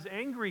and God is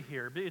angry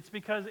here. It's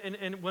because,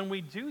 and when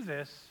we do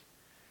this,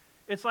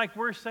 it's like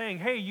we're saying,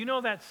 hey, you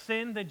know that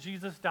sin that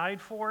Jesus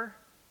died for?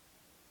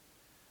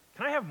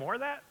 Can I have more of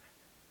that?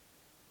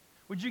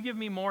 Would you give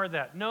me more of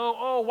that? No.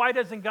 Oh, why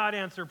doesn't God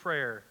answer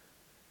prayer?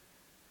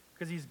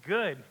 Because he's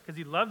good, because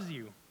he loves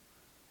you.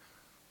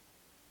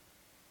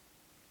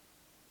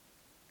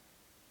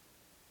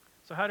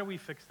 So how do we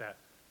fix that?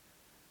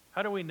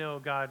 How do we know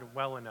God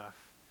well enough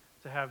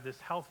to have this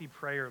healthy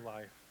prayer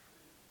life,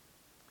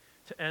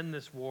 to end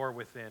this war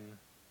within?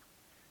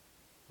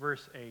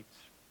 Verse 8.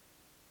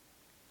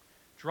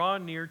 Draw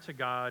near to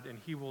God, and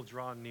he will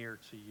draw near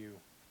to you.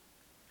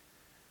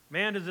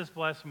 Man, does this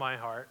bless my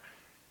heart.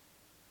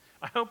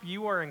 I hope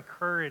you are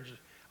encouraged.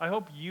 I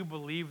hope you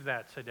believe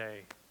that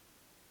today.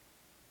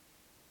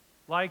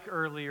 Like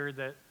earlier,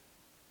 that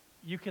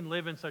you can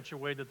live in such a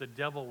way that the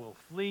devil will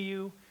flee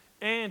you,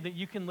 and that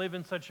you can live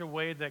in such a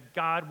way that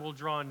God will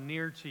draw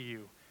near to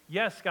you.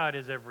 Yes, God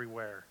is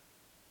everywhere.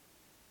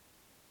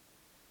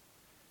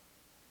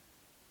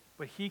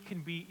 But he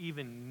can be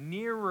even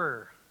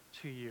nearer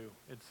to you,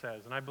 it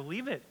says, and I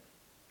believe it.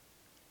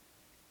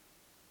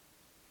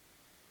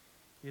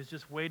 He is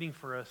just waiting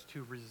for us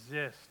to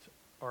resist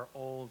our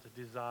old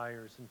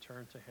desires and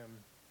turn to him.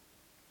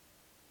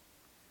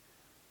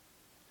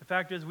 The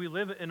fact is, we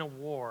live in a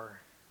war,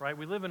 right?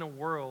 We live in a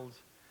world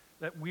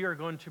that we are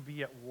going to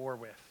be at war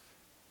with,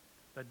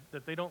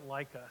 that they don't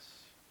like us,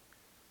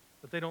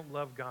 that they don't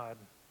love God.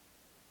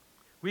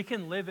 We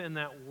can live in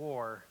that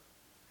war,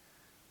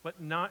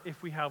 but not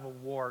if we have a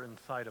war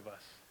inside of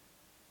us.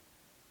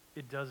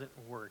 It doesn't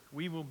work.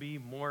 We will be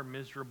more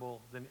miserable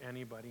than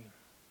anybody.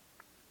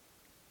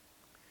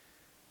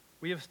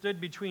 We have stood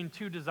between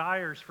two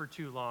desires for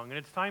too long, and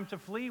it's time to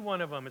flee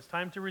one of them. It's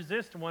time to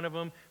resist one of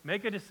them.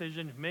 Make a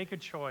decision, make a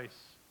choice.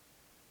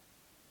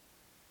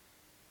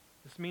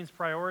 This means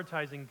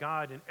prioritizing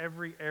God in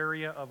every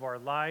area of our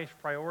life,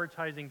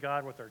 prioritizing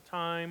God with our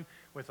time,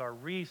 with our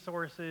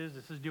resources.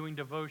 This is doing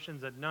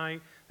devotions at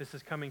night. This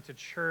is coming to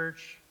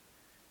church.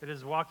 It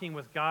is walking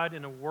with God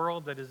in a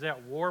world that is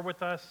at war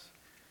with us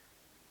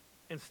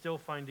and still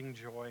finding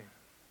joy.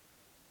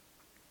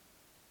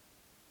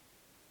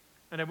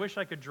 And I wish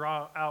I could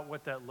draw out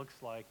what that looks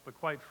like, but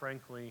quite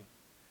frankly,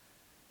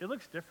 it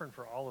looks different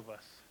for all of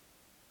us.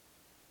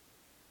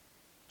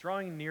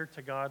 Drawing near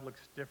to God looks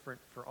different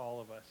for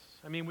all of us.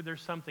 I mean,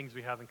 there's some things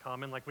we have in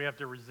common, like we have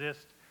to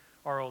resist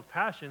our old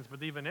passions,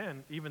 but even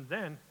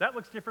then, that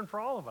looks different for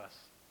all of us.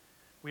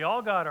 We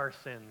all got our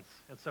sins,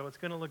 and so it's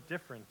going to look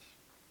different.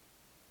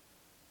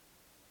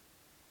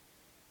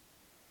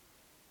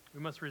 We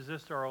must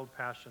resist our old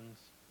passions.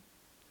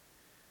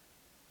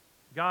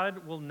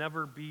 God will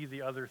never be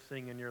the other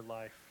thing in your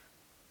life.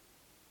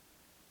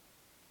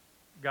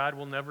 God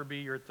will never be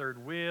your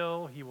third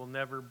wheel. He will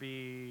never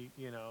be,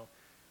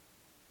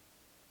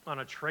 on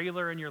a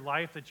trailer in your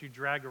life that you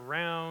drag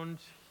around.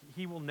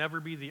 He will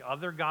never be the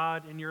other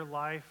God in your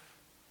life.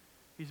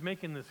 He's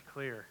making this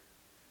clear.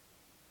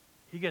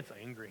 He gets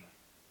angry.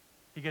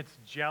 He gets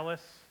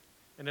jealous.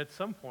 And at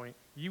some point,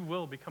 you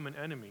will become an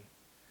enemy.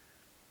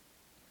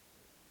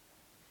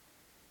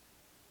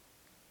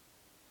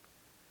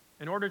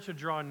 In order to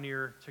draw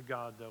near to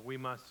God, though, we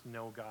must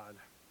know God,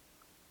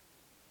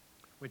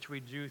 which we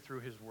do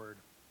through his word.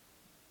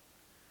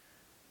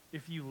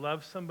 If you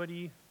love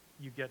somebody,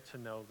 you get to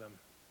know them.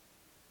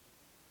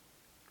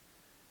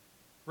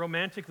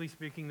 Romantically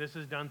speaking, this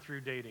is done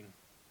through dating,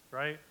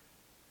 right?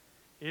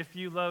 If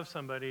you love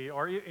somebody,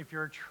 or if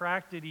you're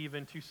attracted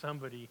even to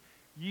somebody,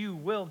 you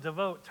will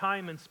devote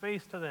time and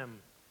space to them.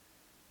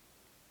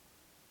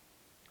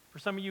 For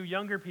some of you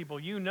younger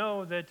people, you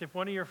know that if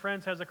one of your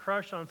friends has a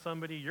crush on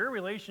somebody, your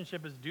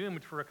relationship is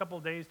doomed for a couple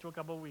of days to a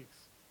couple of weeks.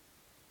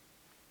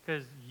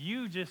 Because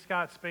you just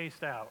got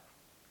spaced out.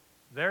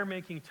 They're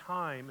making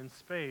time and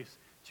space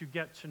to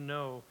get to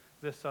know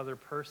this other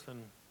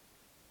person.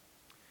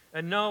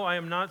 And no, I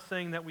am not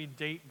saying that we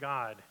date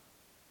God.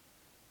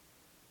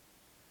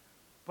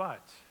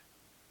 But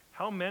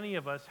How many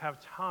of us have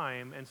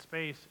time and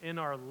space in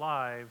our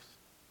lives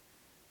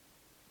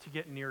to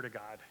get near to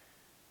God?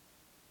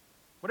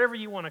 Whatever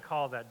you want to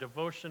call that,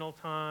 devotional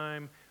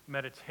time,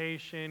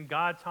 meditation,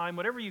 God time,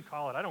 whatever you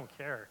call it, I don't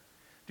care.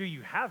 Do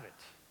you have it?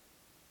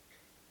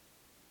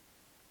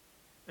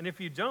 And if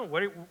you don't,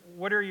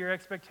 what are your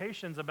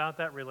expectations about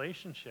that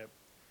relationship?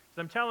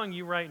 Because I'm telling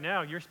you right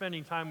now, you're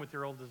spending time with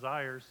your old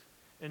desires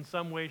in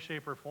some way,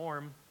 shape, or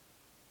form.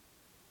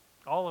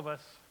 All of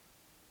us.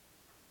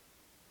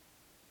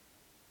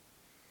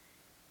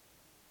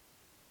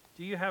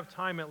 Do you have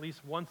time at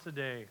least once a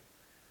day?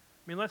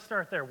 I mean, let's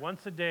start there.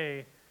 Once a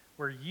day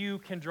where you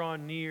can draw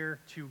near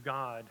to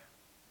God.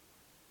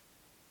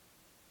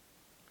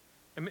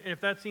 And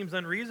if that seems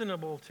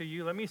unreasonable to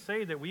you, let me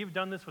say that we've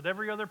done this with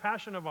every other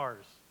passion of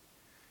ours.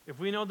 If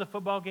we know the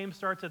football game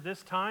starts at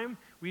this time,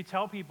 we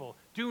tell people,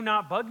 do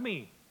not bug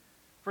me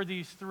for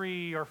these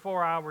 3 or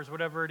 4 hours,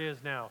 whatever it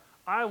is now.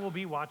 I will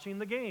be watching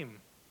the game.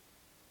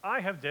 I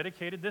have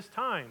dedicated this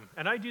time,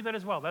 and I do that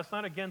as well. That's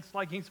not against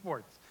liking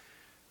sports.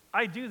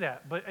 I do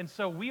that, and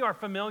so we are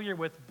familiar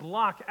with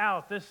block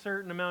out this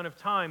certain amount of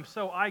time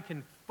so I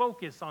can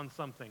focus on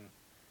something.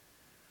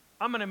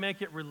 I'm going to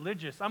make it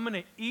religious. I'm going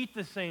to eat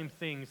the same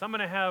things. I'm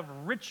going to have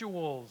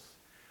rituals.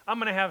 I'm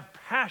going to have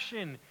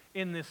passion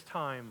in this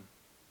time.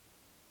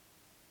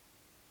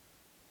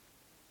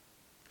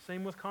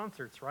 Same with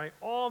concerts, right?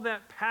 All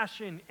that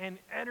passion and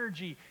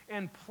energy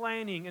and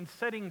planning and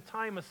setting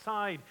time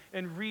aside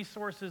and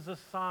resources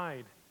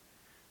aside.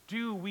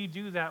 Do we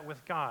do that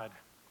with God?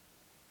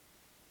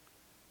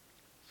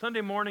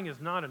 Sunday morning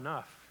is not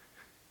enough.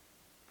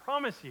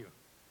 Promise you,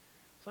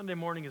 Sunday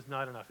morning is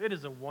not enough. It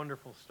is a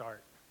wonderful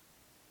start.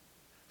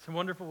 It's a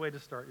wonderful way to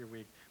start your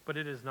week, but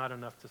it is not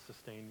enough to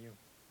sustain you.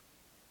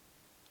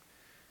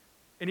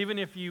 And even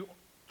if you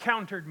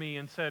countered me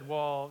and said,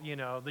 well,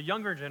 the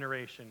younger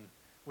generation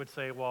would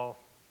say, well,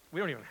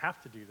 we don't even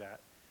have to do that.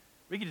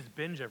 We can just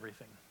binge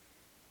everything,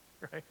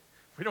 right?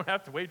 We don't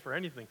have to wait for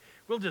anything.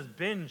 We'll just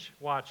binge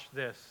watch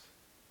this.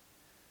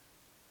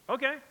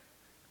 Okay.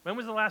 When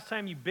was the last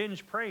time you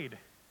binge prayed?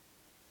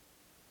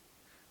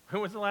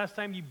 When was the last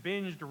time you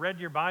binged read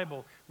your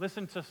Bible,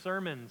 listened to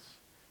sermons,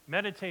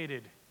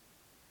 meditated?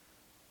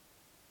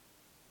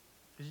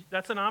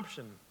 That's an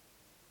option.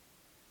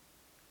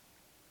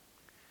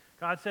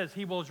 God says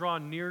he will draw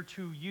near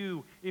to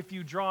you if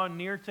you draw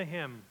near to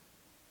him.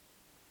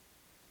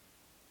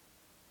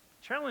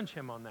 Challenge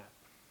him on that.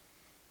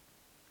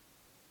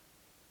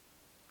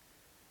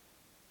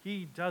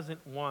 He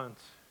doesn't want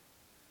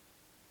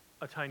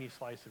a tiny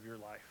slice of your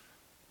life.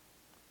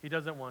 He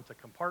doesn't want a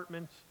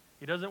compartment.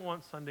 He doesn't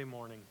want Sunday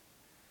morning.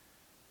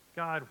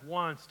 God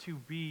wants to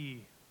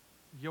be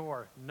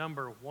your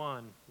number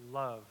one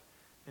love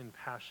and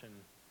passion,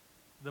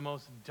 the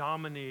most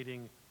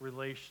dominating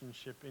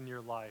relationship in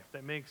your life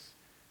that makes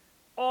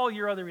all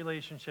your other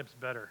relationships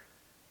better.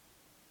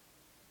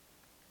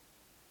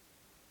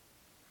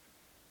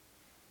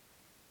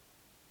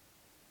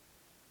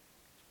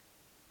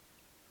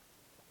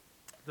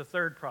 The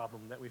third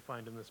problem that we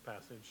find in this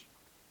passage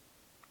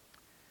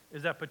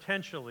is that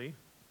potentially,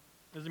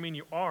 doesn't mean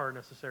you are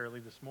necessarily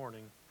this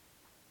morning,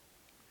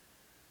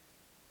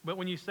 but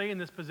when you stay in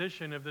this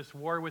position of this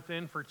war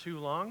within for too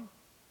long,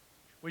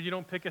 when you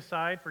don't pick a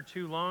side for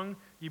too long,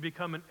 you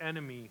become an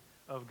enemy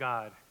of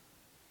God,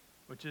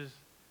 which is,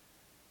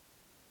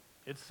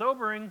 it's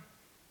sobering.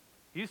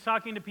 He's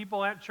talking to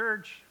people at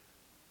church.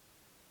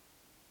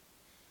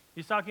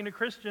 He's talking to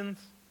Christians.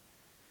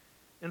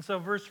 And so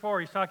verse 4,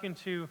 he's talking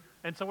to,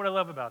 and so what I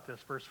love about this,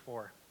 verse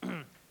 4,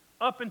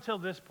 up until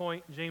this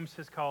point, James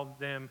has called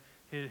them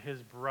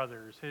his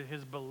brothers,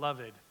 his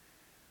beloved,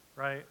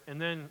 right?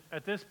 And then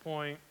at this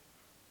point,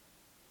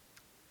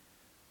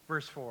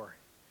 verse 4,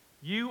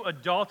 you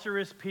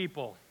adulterous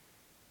people,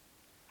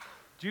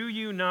 do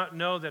you not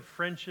know that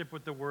friendship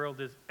with the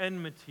world is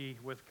enmity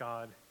with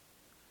God?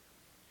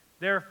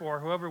 Therefore,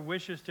 whoever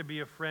wishes to be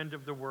a friend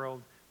of the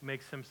world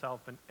makes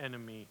himself an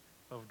enemy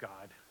of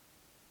God.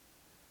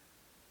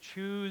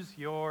 Choose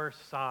your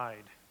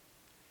side.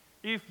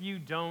 If you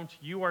don't,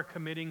 you are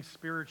committing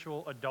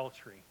spiritual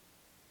adultery.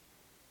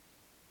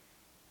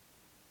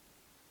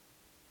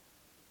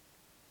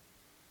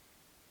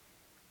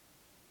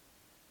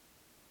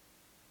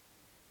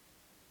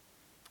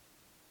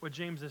 What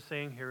James is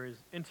saying here is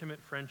intimate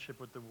friendship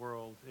with the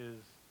world is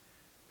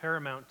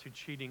paramount to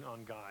cheating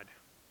on God.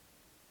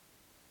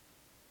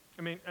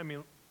 I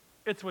mean,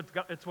 it's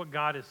what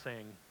God is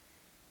saying.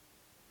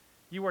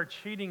 You are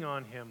cheating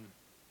on him.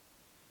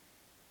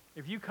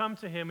 If you come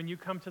to him and you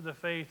come to the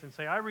faith and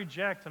say, I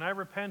reject and I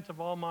repent of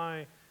all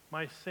my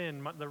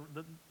sin,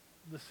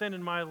 the sin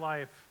in my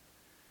life,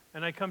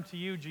 and I come to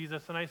you,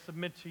 Jesus, and I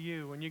submit to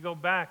you, and you go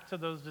back to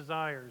those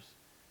desires,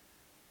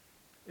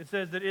 it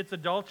says that it's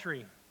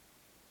adultery.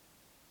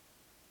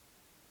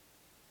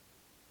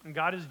 And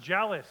God is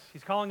jealous.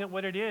 He's calling it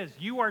what it is.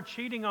 You are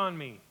cheating on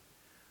me.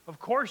 Of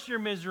course you're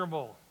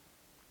miserable.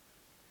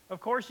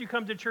 Of course you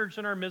come to church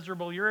and are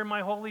miserable. You're in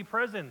my holy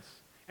presence.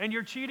 And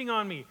you're cheating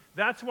on me.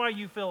 That's why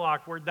you feel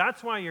awkward.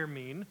 That's why you're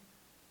mean.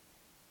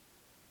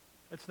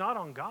 It's not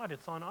on God,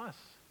 it's on us.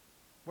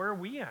 Where are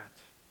we at?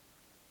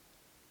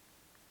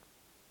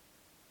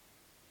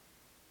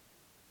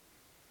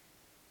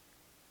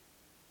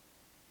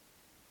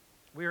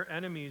 We are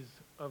enemies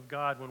of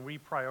God when we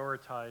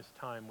prioritize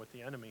time with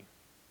the enemy.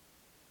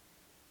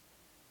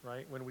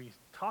 Right? When we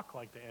talk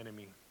like the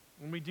enemy.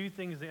 When we do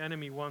things the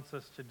enemy wants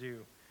us to do.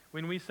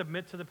 When we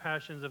submit to the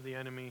passions of the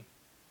enemy,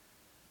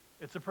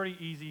 it's a pretty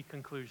easy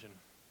conclusion.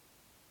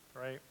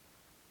 Right?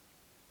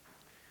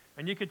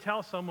 And you could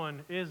tell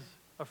someone is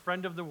a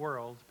friend of the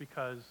world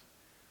because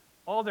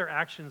all their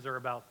actions are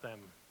about them.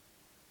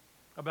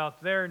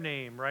 About their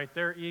name, right?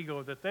 Their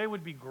ego, that they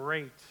would be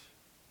great.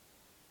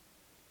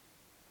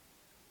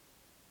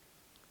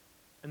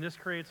 And this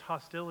creates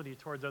hostility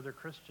towards other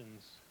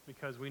Christians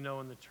because we know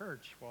in the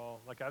church, well,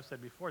 like I've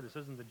said before, this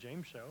isn't the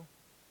James Show,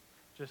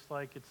 just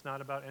like it's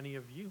not about any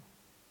of you.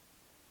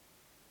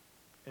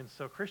 And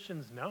so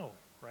Christians know,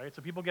 right?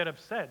 So people get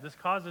upset. This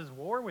causes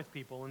war with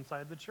people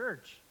inside the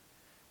church.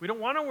 We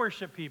don't want to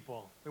worship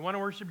people. We want to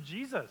worship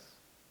Jesus.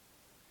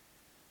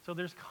 So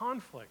there's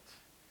conflict.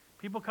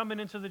 People coming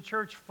into the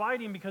church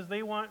fighting because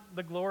they want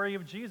the glory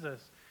of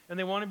Jesus. And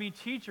they want to be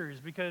teachers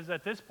because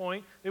at this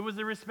point, it was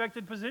a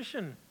respected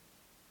position.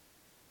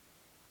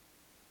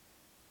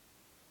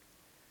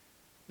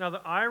 Now,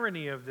 the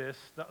irony of this,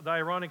 the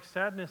ironic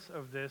sadness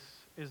of this,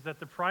 is that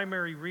the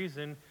primary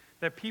reason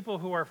that people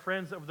who are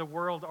friends of the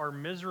world are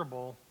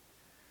miserable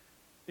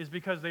is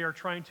because they are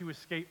trying to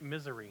escape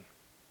misery.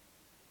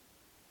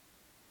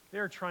 They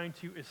are trying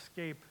to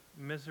escape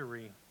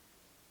misery.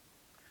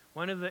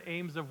 One of the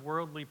aims of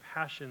worldly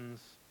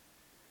passions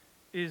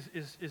is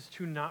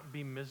to not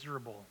be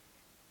miserable.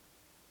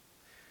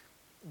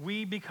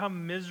 We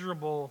become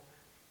miserable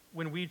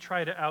when we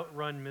try to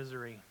outrun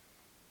misery.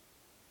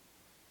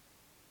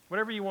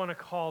 Whatever you want to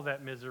call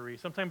that misery.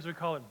 Sometimes we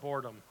call it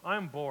boredom.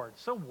 I'm bored.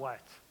 So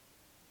what?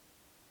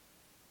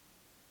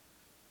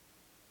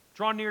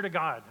 Draw near to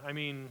God.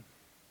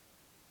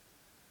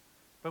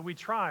 But we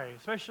try,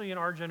 especially in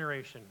our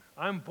generation.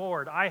 I'm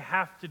bored. I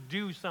have to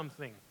do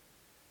something.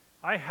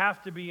 I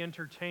have to be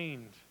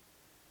entertained.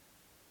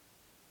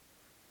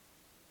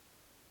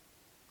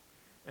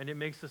 And it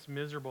makes us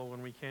miserable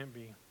when we can't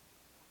be.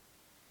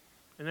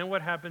 And then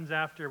what happens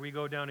after we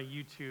go down a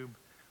YouTube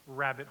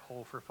rabbit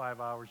hole for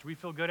 5 hours? We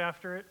feel good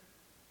after it?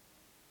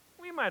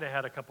 We might have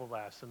had a couple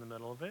laughs in the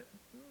middle of it.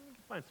 We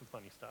can find some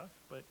funny stuff,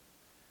 but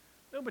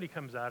nobody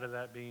comes out of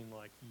that being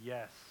like,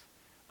 yes,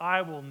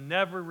 I will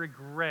never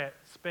regret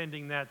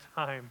spending that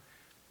time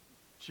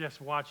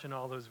just watching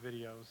all those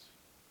videos.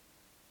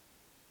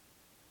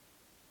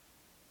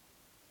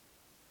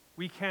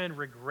 We can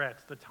regret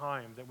the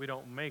time that we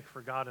don't make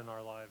for God in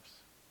our lives.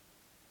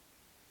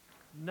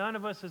 None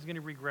of us is going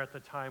to regret the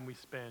time we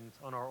spend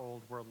on our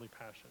old worldly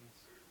passions.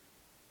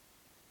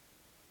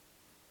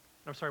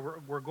 I'm sorry,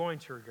 we're going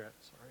to regret,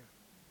 sorry.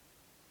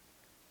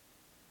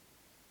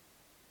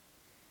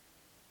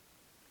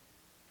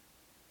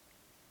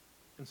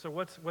 And so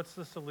what's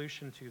the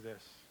solution to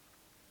this?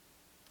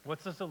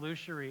 What's the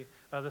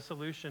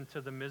solution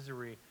to the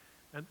misery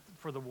and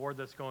for the war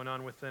that's going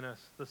on within us?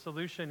 The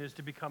solution is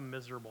to become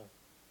miserable.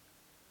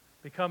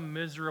 Become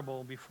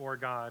miserable before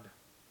God.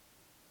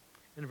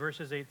 In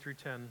verses 8 through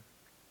 10.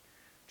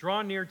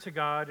 Draw near to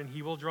God, and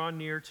he will draw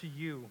near to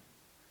you.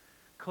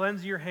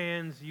 Cleanse your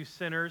hands, you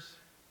sinners.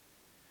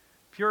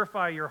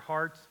 Purify your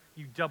hearts,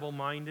 you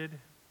double-minded.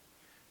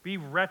 Be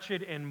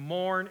wretched and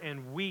mourn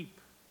and weep.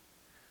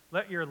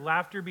 Let your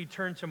laughter be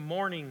turned to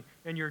mourning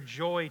and your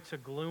joy to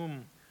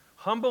gloom.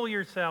 Humble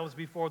yourselves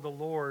before the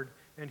Lord,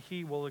 and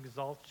he will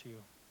exalt you.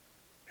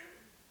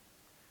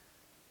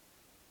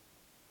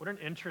 What an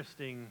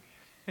interesting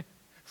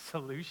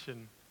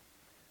solution.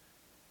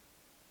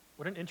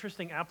 What an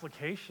interesting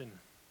application.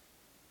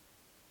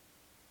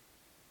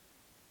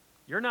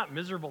 You're not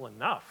miserable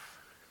enough.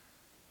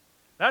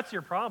 That's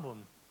your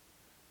problem.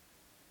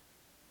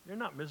 You're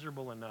not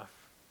miserable enough.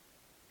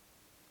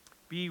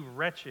 Be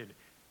wretched.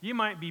 You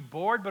might be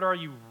bored, but are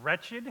you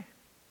wretched?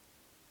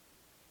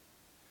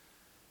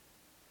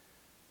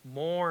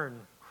 Mourn,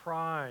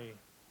 cry,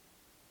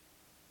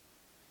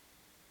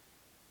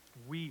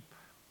 weep.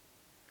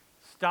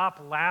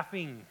 Stop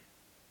laughing.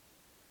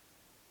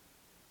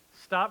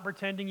 Stop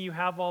pretending you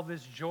have all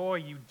this joy.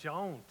 You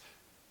don't.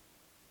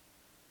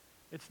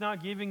 It's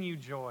not giving you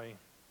joy.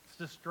 It's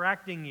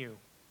distracting you.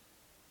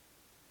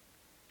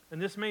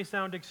 And this may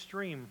sound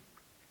extreme.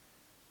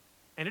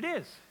 And it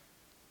is.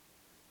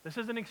 This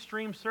is an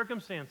extreme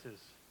circumstances.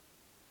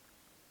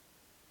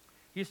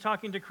 He's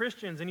talking to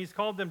Christians, and he's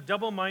called them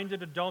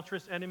double-minded,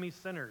 adulterous, enemy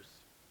sinners.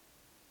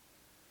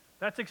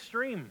 That's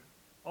extreme.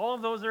 All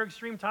of those are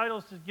extreme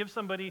titles to give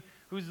somebody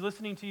who's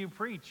listening to you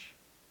preach.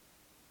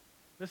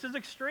 This is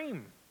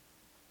extreme.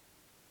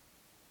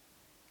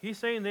 He's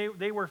saying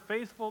they were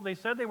faithful. They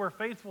said they were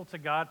faithful to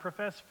God,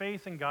 profess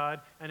faith in God,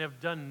 and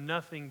have done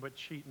nothing but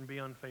cheat and be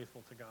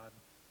unfaithful to God.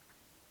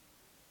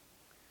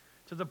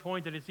 To the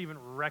point that it's even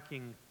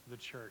wrecking the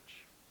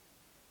church.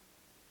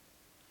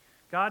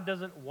 God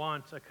doesn't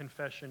want a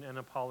confession and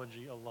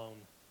apology alone.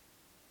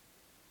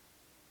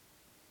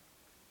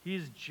 He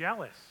is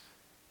jealous.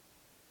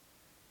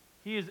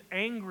 He is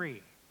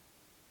angry.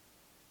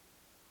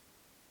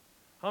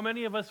 How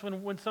many of us,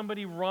 when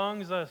somebody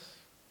wrongs us,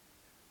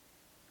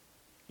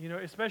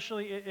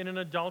 especially in an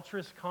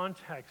adulterous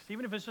context,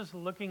 even if it's just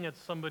looking at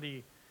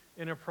somebody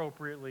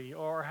inappropriately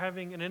or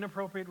having an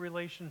inappropriate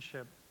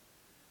relationship,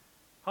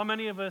 how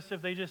many of us,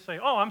 if they just say,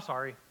 "Oh, I'm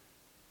sorry,"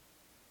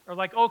 or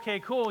like, "Okay,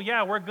 cool,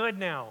 yeah, we're good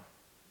now,"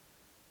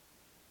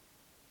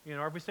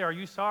 or if we say, "Are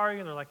you sorry?"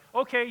 and they're like,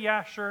 "Okay,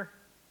 yeah, sure."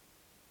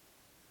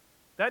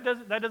 That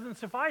doesn't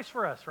suffice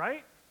for us,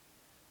 right?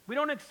 We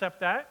don't accept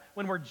that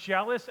when we're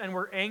jealous and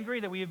we're angry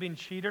that we have been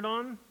cheated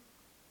on.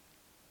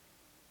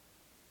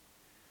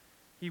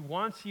 He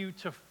wants you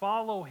to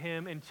follow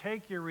him and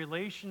take your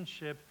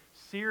relationship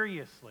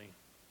seriously.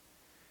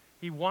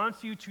 He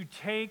wants you to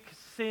take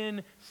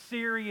sin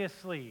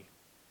seriously.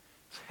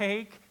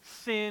 Take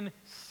sin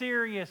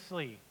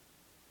seriously.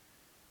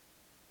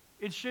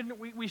 We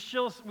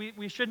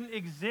shouldn't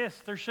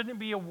exist. There shouldn't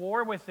be a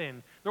war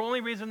within. The only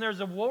reason there's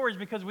a war is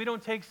because we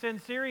don't take sin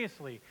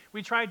seriously.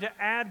 We tried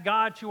to add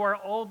God to our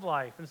old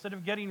life instead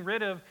of getting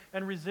rid of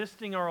and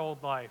resisting our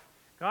old life.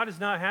 God is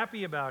not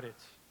happy about it.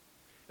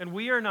 And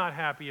we are not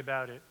happy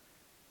about it.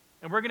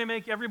 And we're going to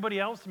make everybody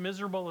else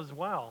miserable as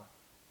well.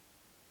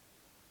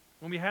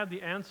 When we had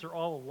the answer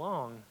all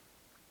along.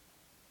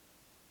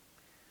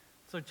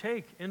 So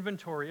take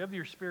inventory of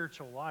your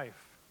spiritual life.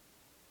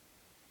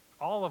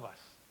 All of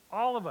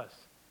us,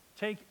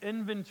 take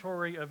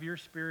inventory of your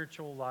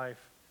spiritual life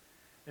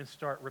and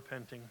start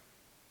repenting.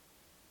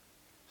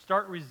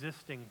 Start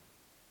resisting.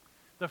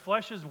 The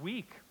flesh is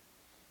weak,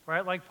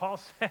 right? Like Paul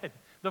said,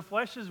 the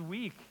flesh is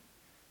weak.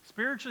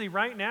 Spiritually,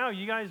 right now,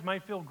 you guys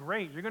might feel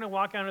great. You're going to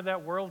walk out of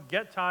that world,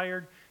 get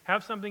tired,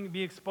 have something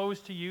be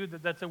exposed to you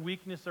that's a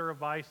weakness or a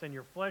vice, and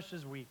your flesh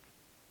is weak.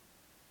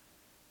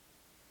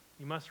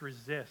 You must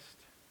resist.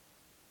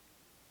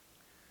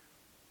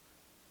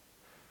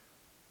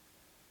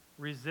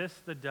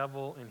 Resist the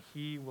devil and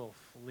he will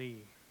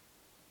flee.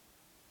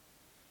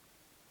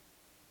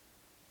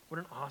 What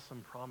an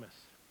awesome promise.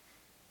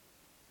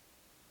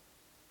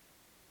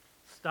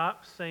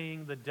 Stop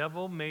saying the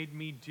devil made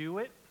me do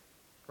it,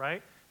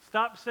 right?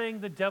 Stop saying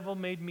the devil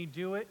made me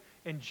do it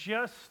and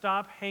just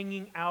stop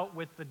hanging out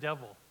with the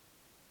devil.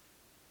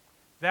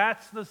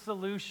 That's the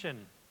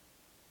solution.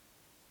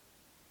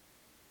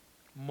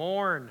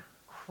 Mourn,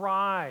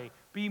 cry,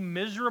 be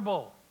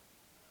miserable.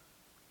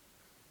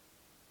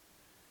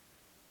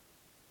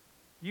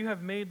 You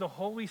have made the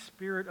Holy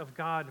Spirit of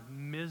God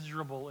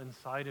miserable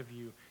inside of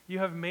you. You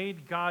have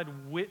made God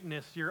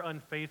witness your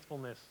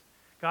unfaithfulness.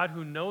 God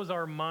who knows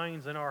our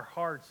minds and our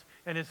hearts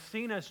and has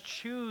seen us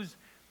choose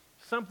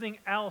something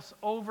else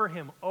over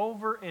him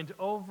over and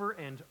over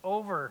and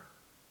over.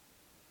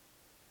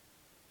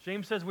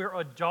 James says we're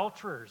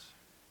adulterers.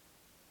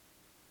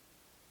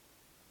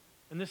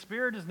 And the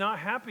Spirit is not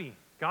happy.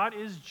 God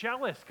is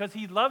jealous because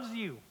he loves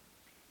you.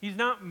 He's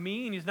not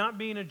mean. He's not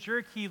being a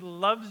jerk. He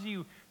loves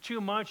you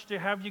too much to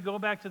have you go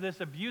back to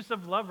this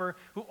abusive lover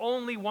who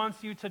only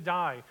wants you to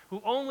die,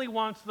 who only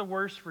wants the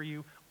worst for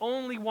you,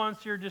 only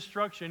wants your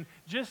destruction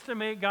just to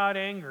make God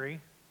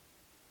angry.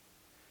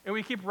 And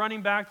we keep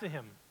running back to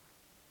him.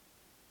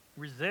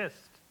 Resist.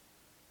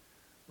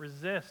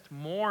 Resist.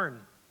 Mourn.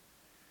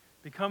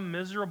 Become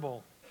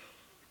miserable.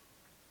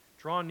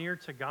 Draw near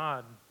to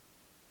God.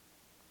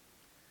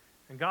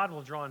 And God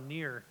will draw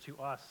near to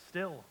us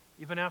still,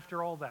 even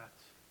after all that.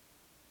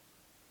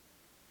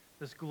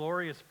 This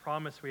glorious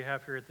promise we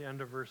have here at the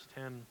end of verse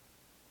 10.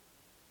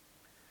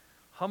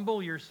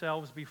 Humble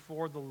yourselves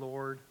before the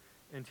Lord,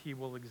 and he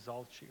will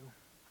exalt you.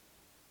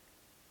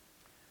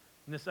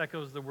 And this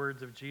echoes the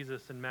words of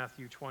Jesus in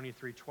Matthew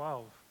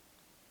 23:12.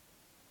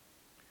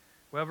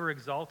 Whoever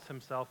exalts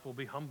himself will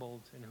be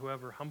humbled, and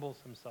whoever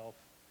humbles himself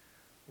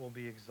will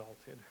be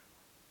exalted.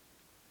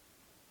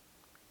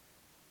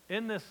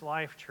 In this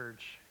life,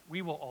 church,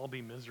 we will all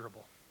be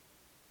miserable.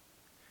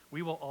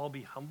 We will all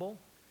be humble.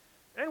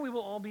 And we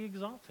will all be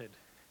exalted.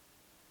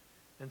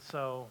 And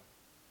so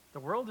the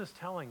world is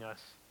telling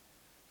us,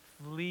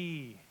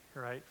 flee,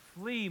 right?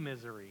 Flee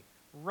misery.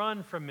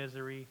 Run from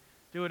misery.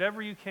 Do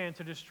whatever you can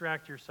to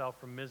distract yourself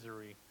from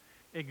misery.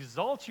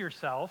 Exalt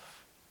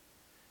yourself.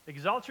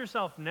 Exalt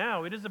yourself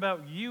now. It is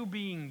about you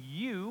being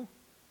you.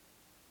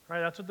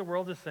 Right? That's what the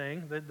world is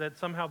saying, that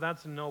somehow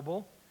that's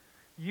noble.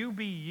 You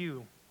be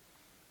you.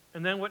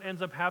 And then what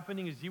ends up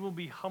happening is you will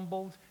be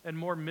humbled and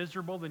more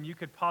miserable than you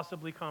could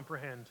possibly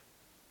comprehend.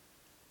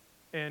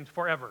 And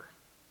forever.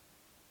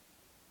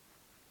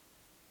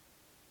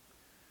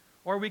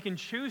 Or we can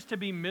choose to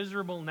be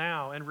miserable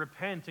now and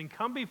repent and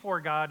come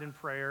before God in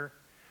prayer,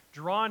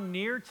 draw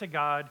near to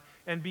God,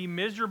 and be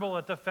miserable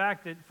at the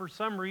fact that for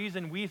some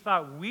reason we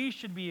thought we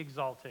should be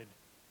exalted.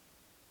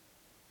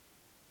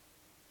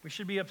 We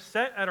should be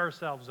upset at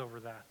ourselves over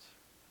that.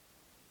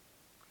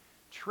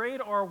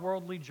 Trade our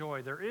worldly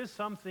joy. There is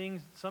some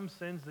things, some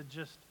sins that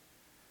just,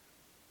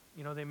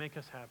 they make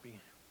us happy.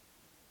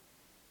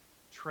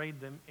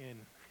 Trade them in.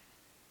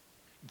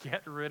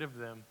 Get rid of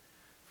them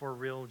for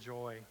real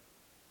joy.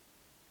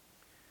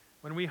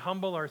 When we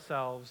humble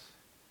ourselves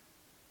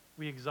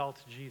we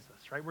exalt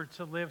Jesus, right? We're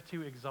to live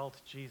to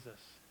exalt Jesus.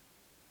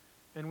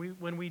 And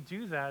when we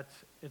do that,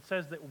 it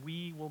says that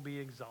we will be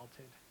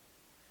exalted.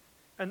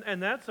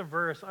 And that's a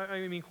verse,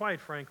 I mean, quite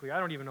frankly, I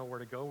don't even know where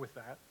to go with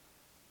that.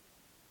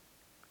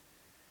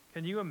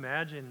 Can you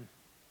imagine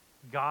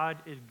God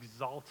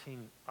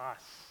exalting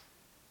us?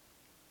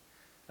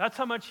 That's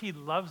how much he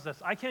loves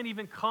us. I can't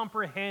even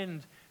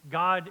comprehend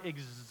God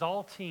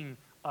exalting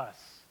us.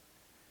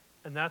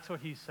 And that's what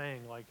he's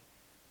saying, like,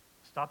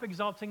 stop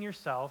exalting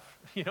yourself,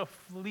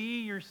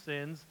 flee your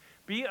sins,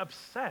 be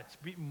upset,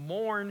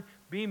 mourn,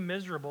 be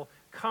miserable,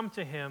 come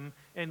to him,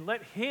 and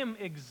let him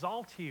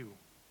exalt you.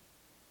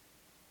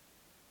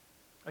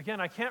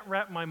 Again, I can't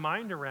wrap my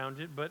mind around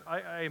it, but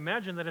I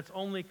imagine that it's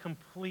only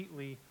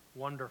completely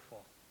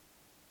wonderful.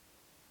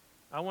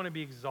 I want to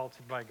be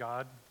exalted by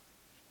God.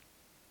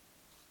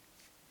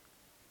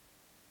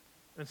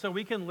 And so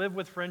we can live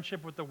with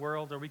friendship with the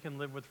world, or we can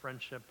live with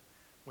friendship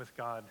with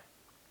God.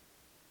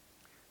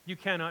 You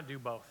cannot do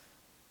both.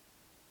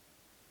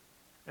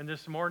 And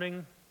this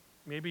morning,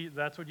 maybe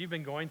that's what you've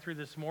been going through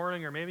this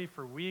morning, or maybe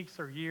for weeks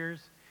or years.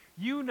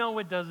 You know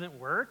it doesn't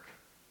work.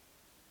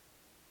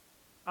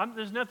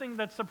 There's nothing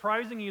that's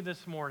surprising you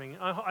this morning.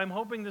 I'm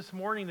hoping this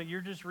morning that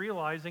you're just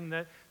realizing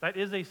that that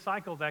is a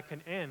cycle that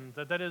can end,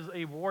 that is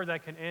a war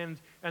that can end,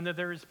 and that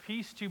there is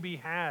peace to be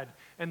had,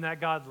 and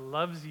that God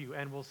loves you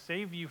and will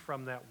save you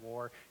from that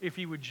war if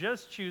you would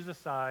just choose a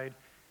side.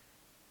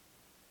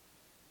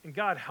 And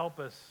God help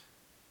us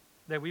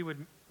that we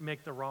would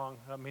make the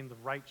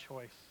right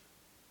choice.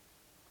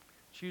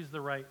 Choose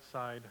the right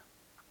side.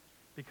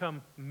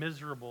 Become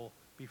miserable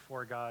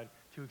before God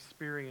to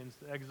experience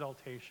the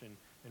exaltation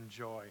and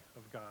joy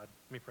of God.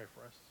 Let me pray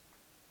for us.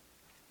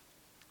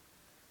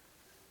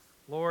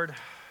 Lord,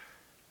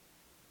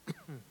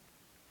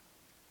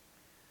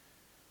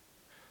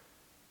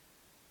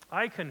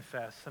 I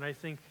confess, and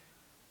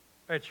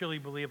I truly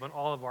believe on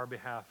all of our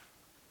behalf,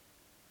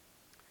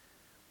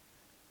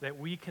 that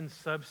we can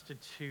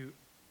substitute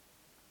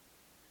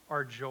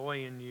our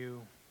joy in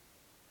you,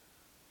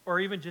 or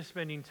even just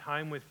spending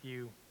time with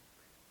you,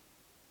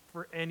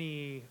 for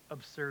any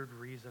absurd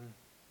reason.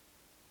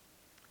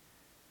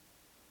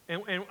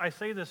 And I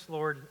say this,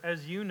 Lord,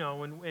 as you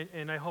know,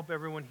 and I hope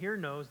everyone here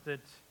knows, that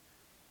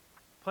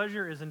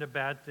pleasure isn't a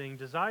bad thing,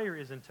 desire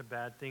isn't a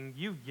bad thing.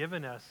 You've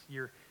given us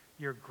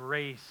your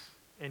grace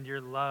and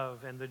your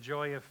love and the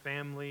joy of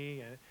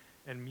family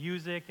and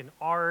music and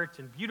art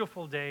and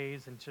beautiful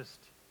days and just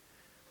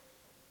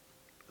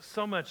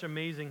so much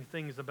amazing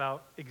things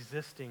about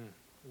existing,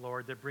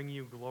 Lord, that bring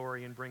you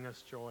glory and bring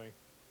us joy.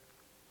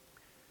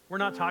 We're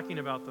not talking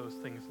about those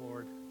things,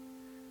 Lord.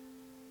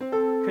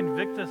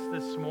 Convict us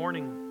this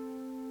morning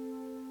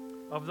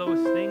of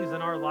those things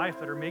in our life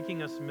that are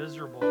making us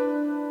miserable.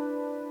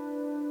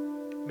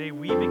 May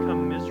we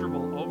become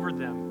miserable over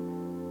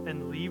them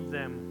and leave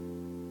them.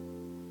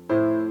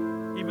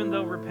 Even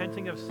though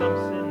repenting of some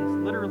sins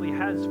literally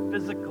has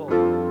physical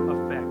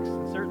effects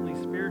and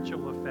certainly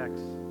spiritual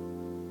effects,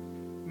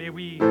 may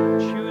we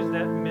choose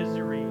that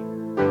misery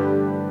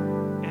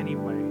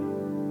anyway,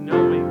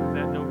 knowing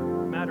that no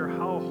matter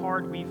how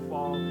hard we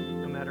fall,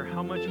 no matter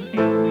how much pain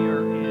we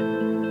are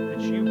in,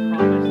 that you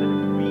promise that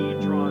if we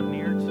draw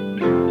near to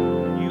you,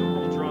 you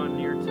will draw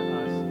near to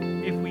us.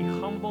 If we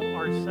humble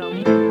ourselves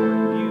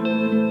before you,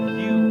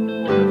 you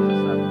will lift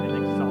us up and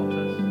exalt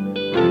us.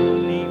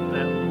 Believe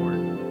that,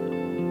 Lord.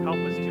 Help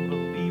us to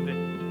believe it,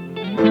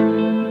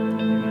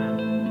 Lord.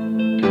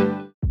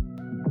 Amen.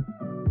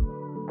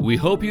 We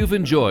hope you've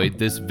enjoyed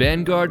this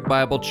Vanguard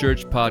Bible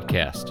Church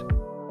podcast.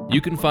 You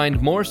can find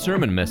more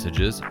sermon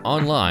messages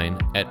online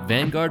at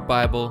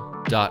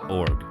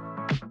vanguardbible.org.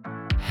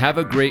 Have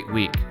a great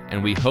week,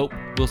 and we hope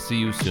we'll see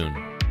you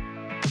soon.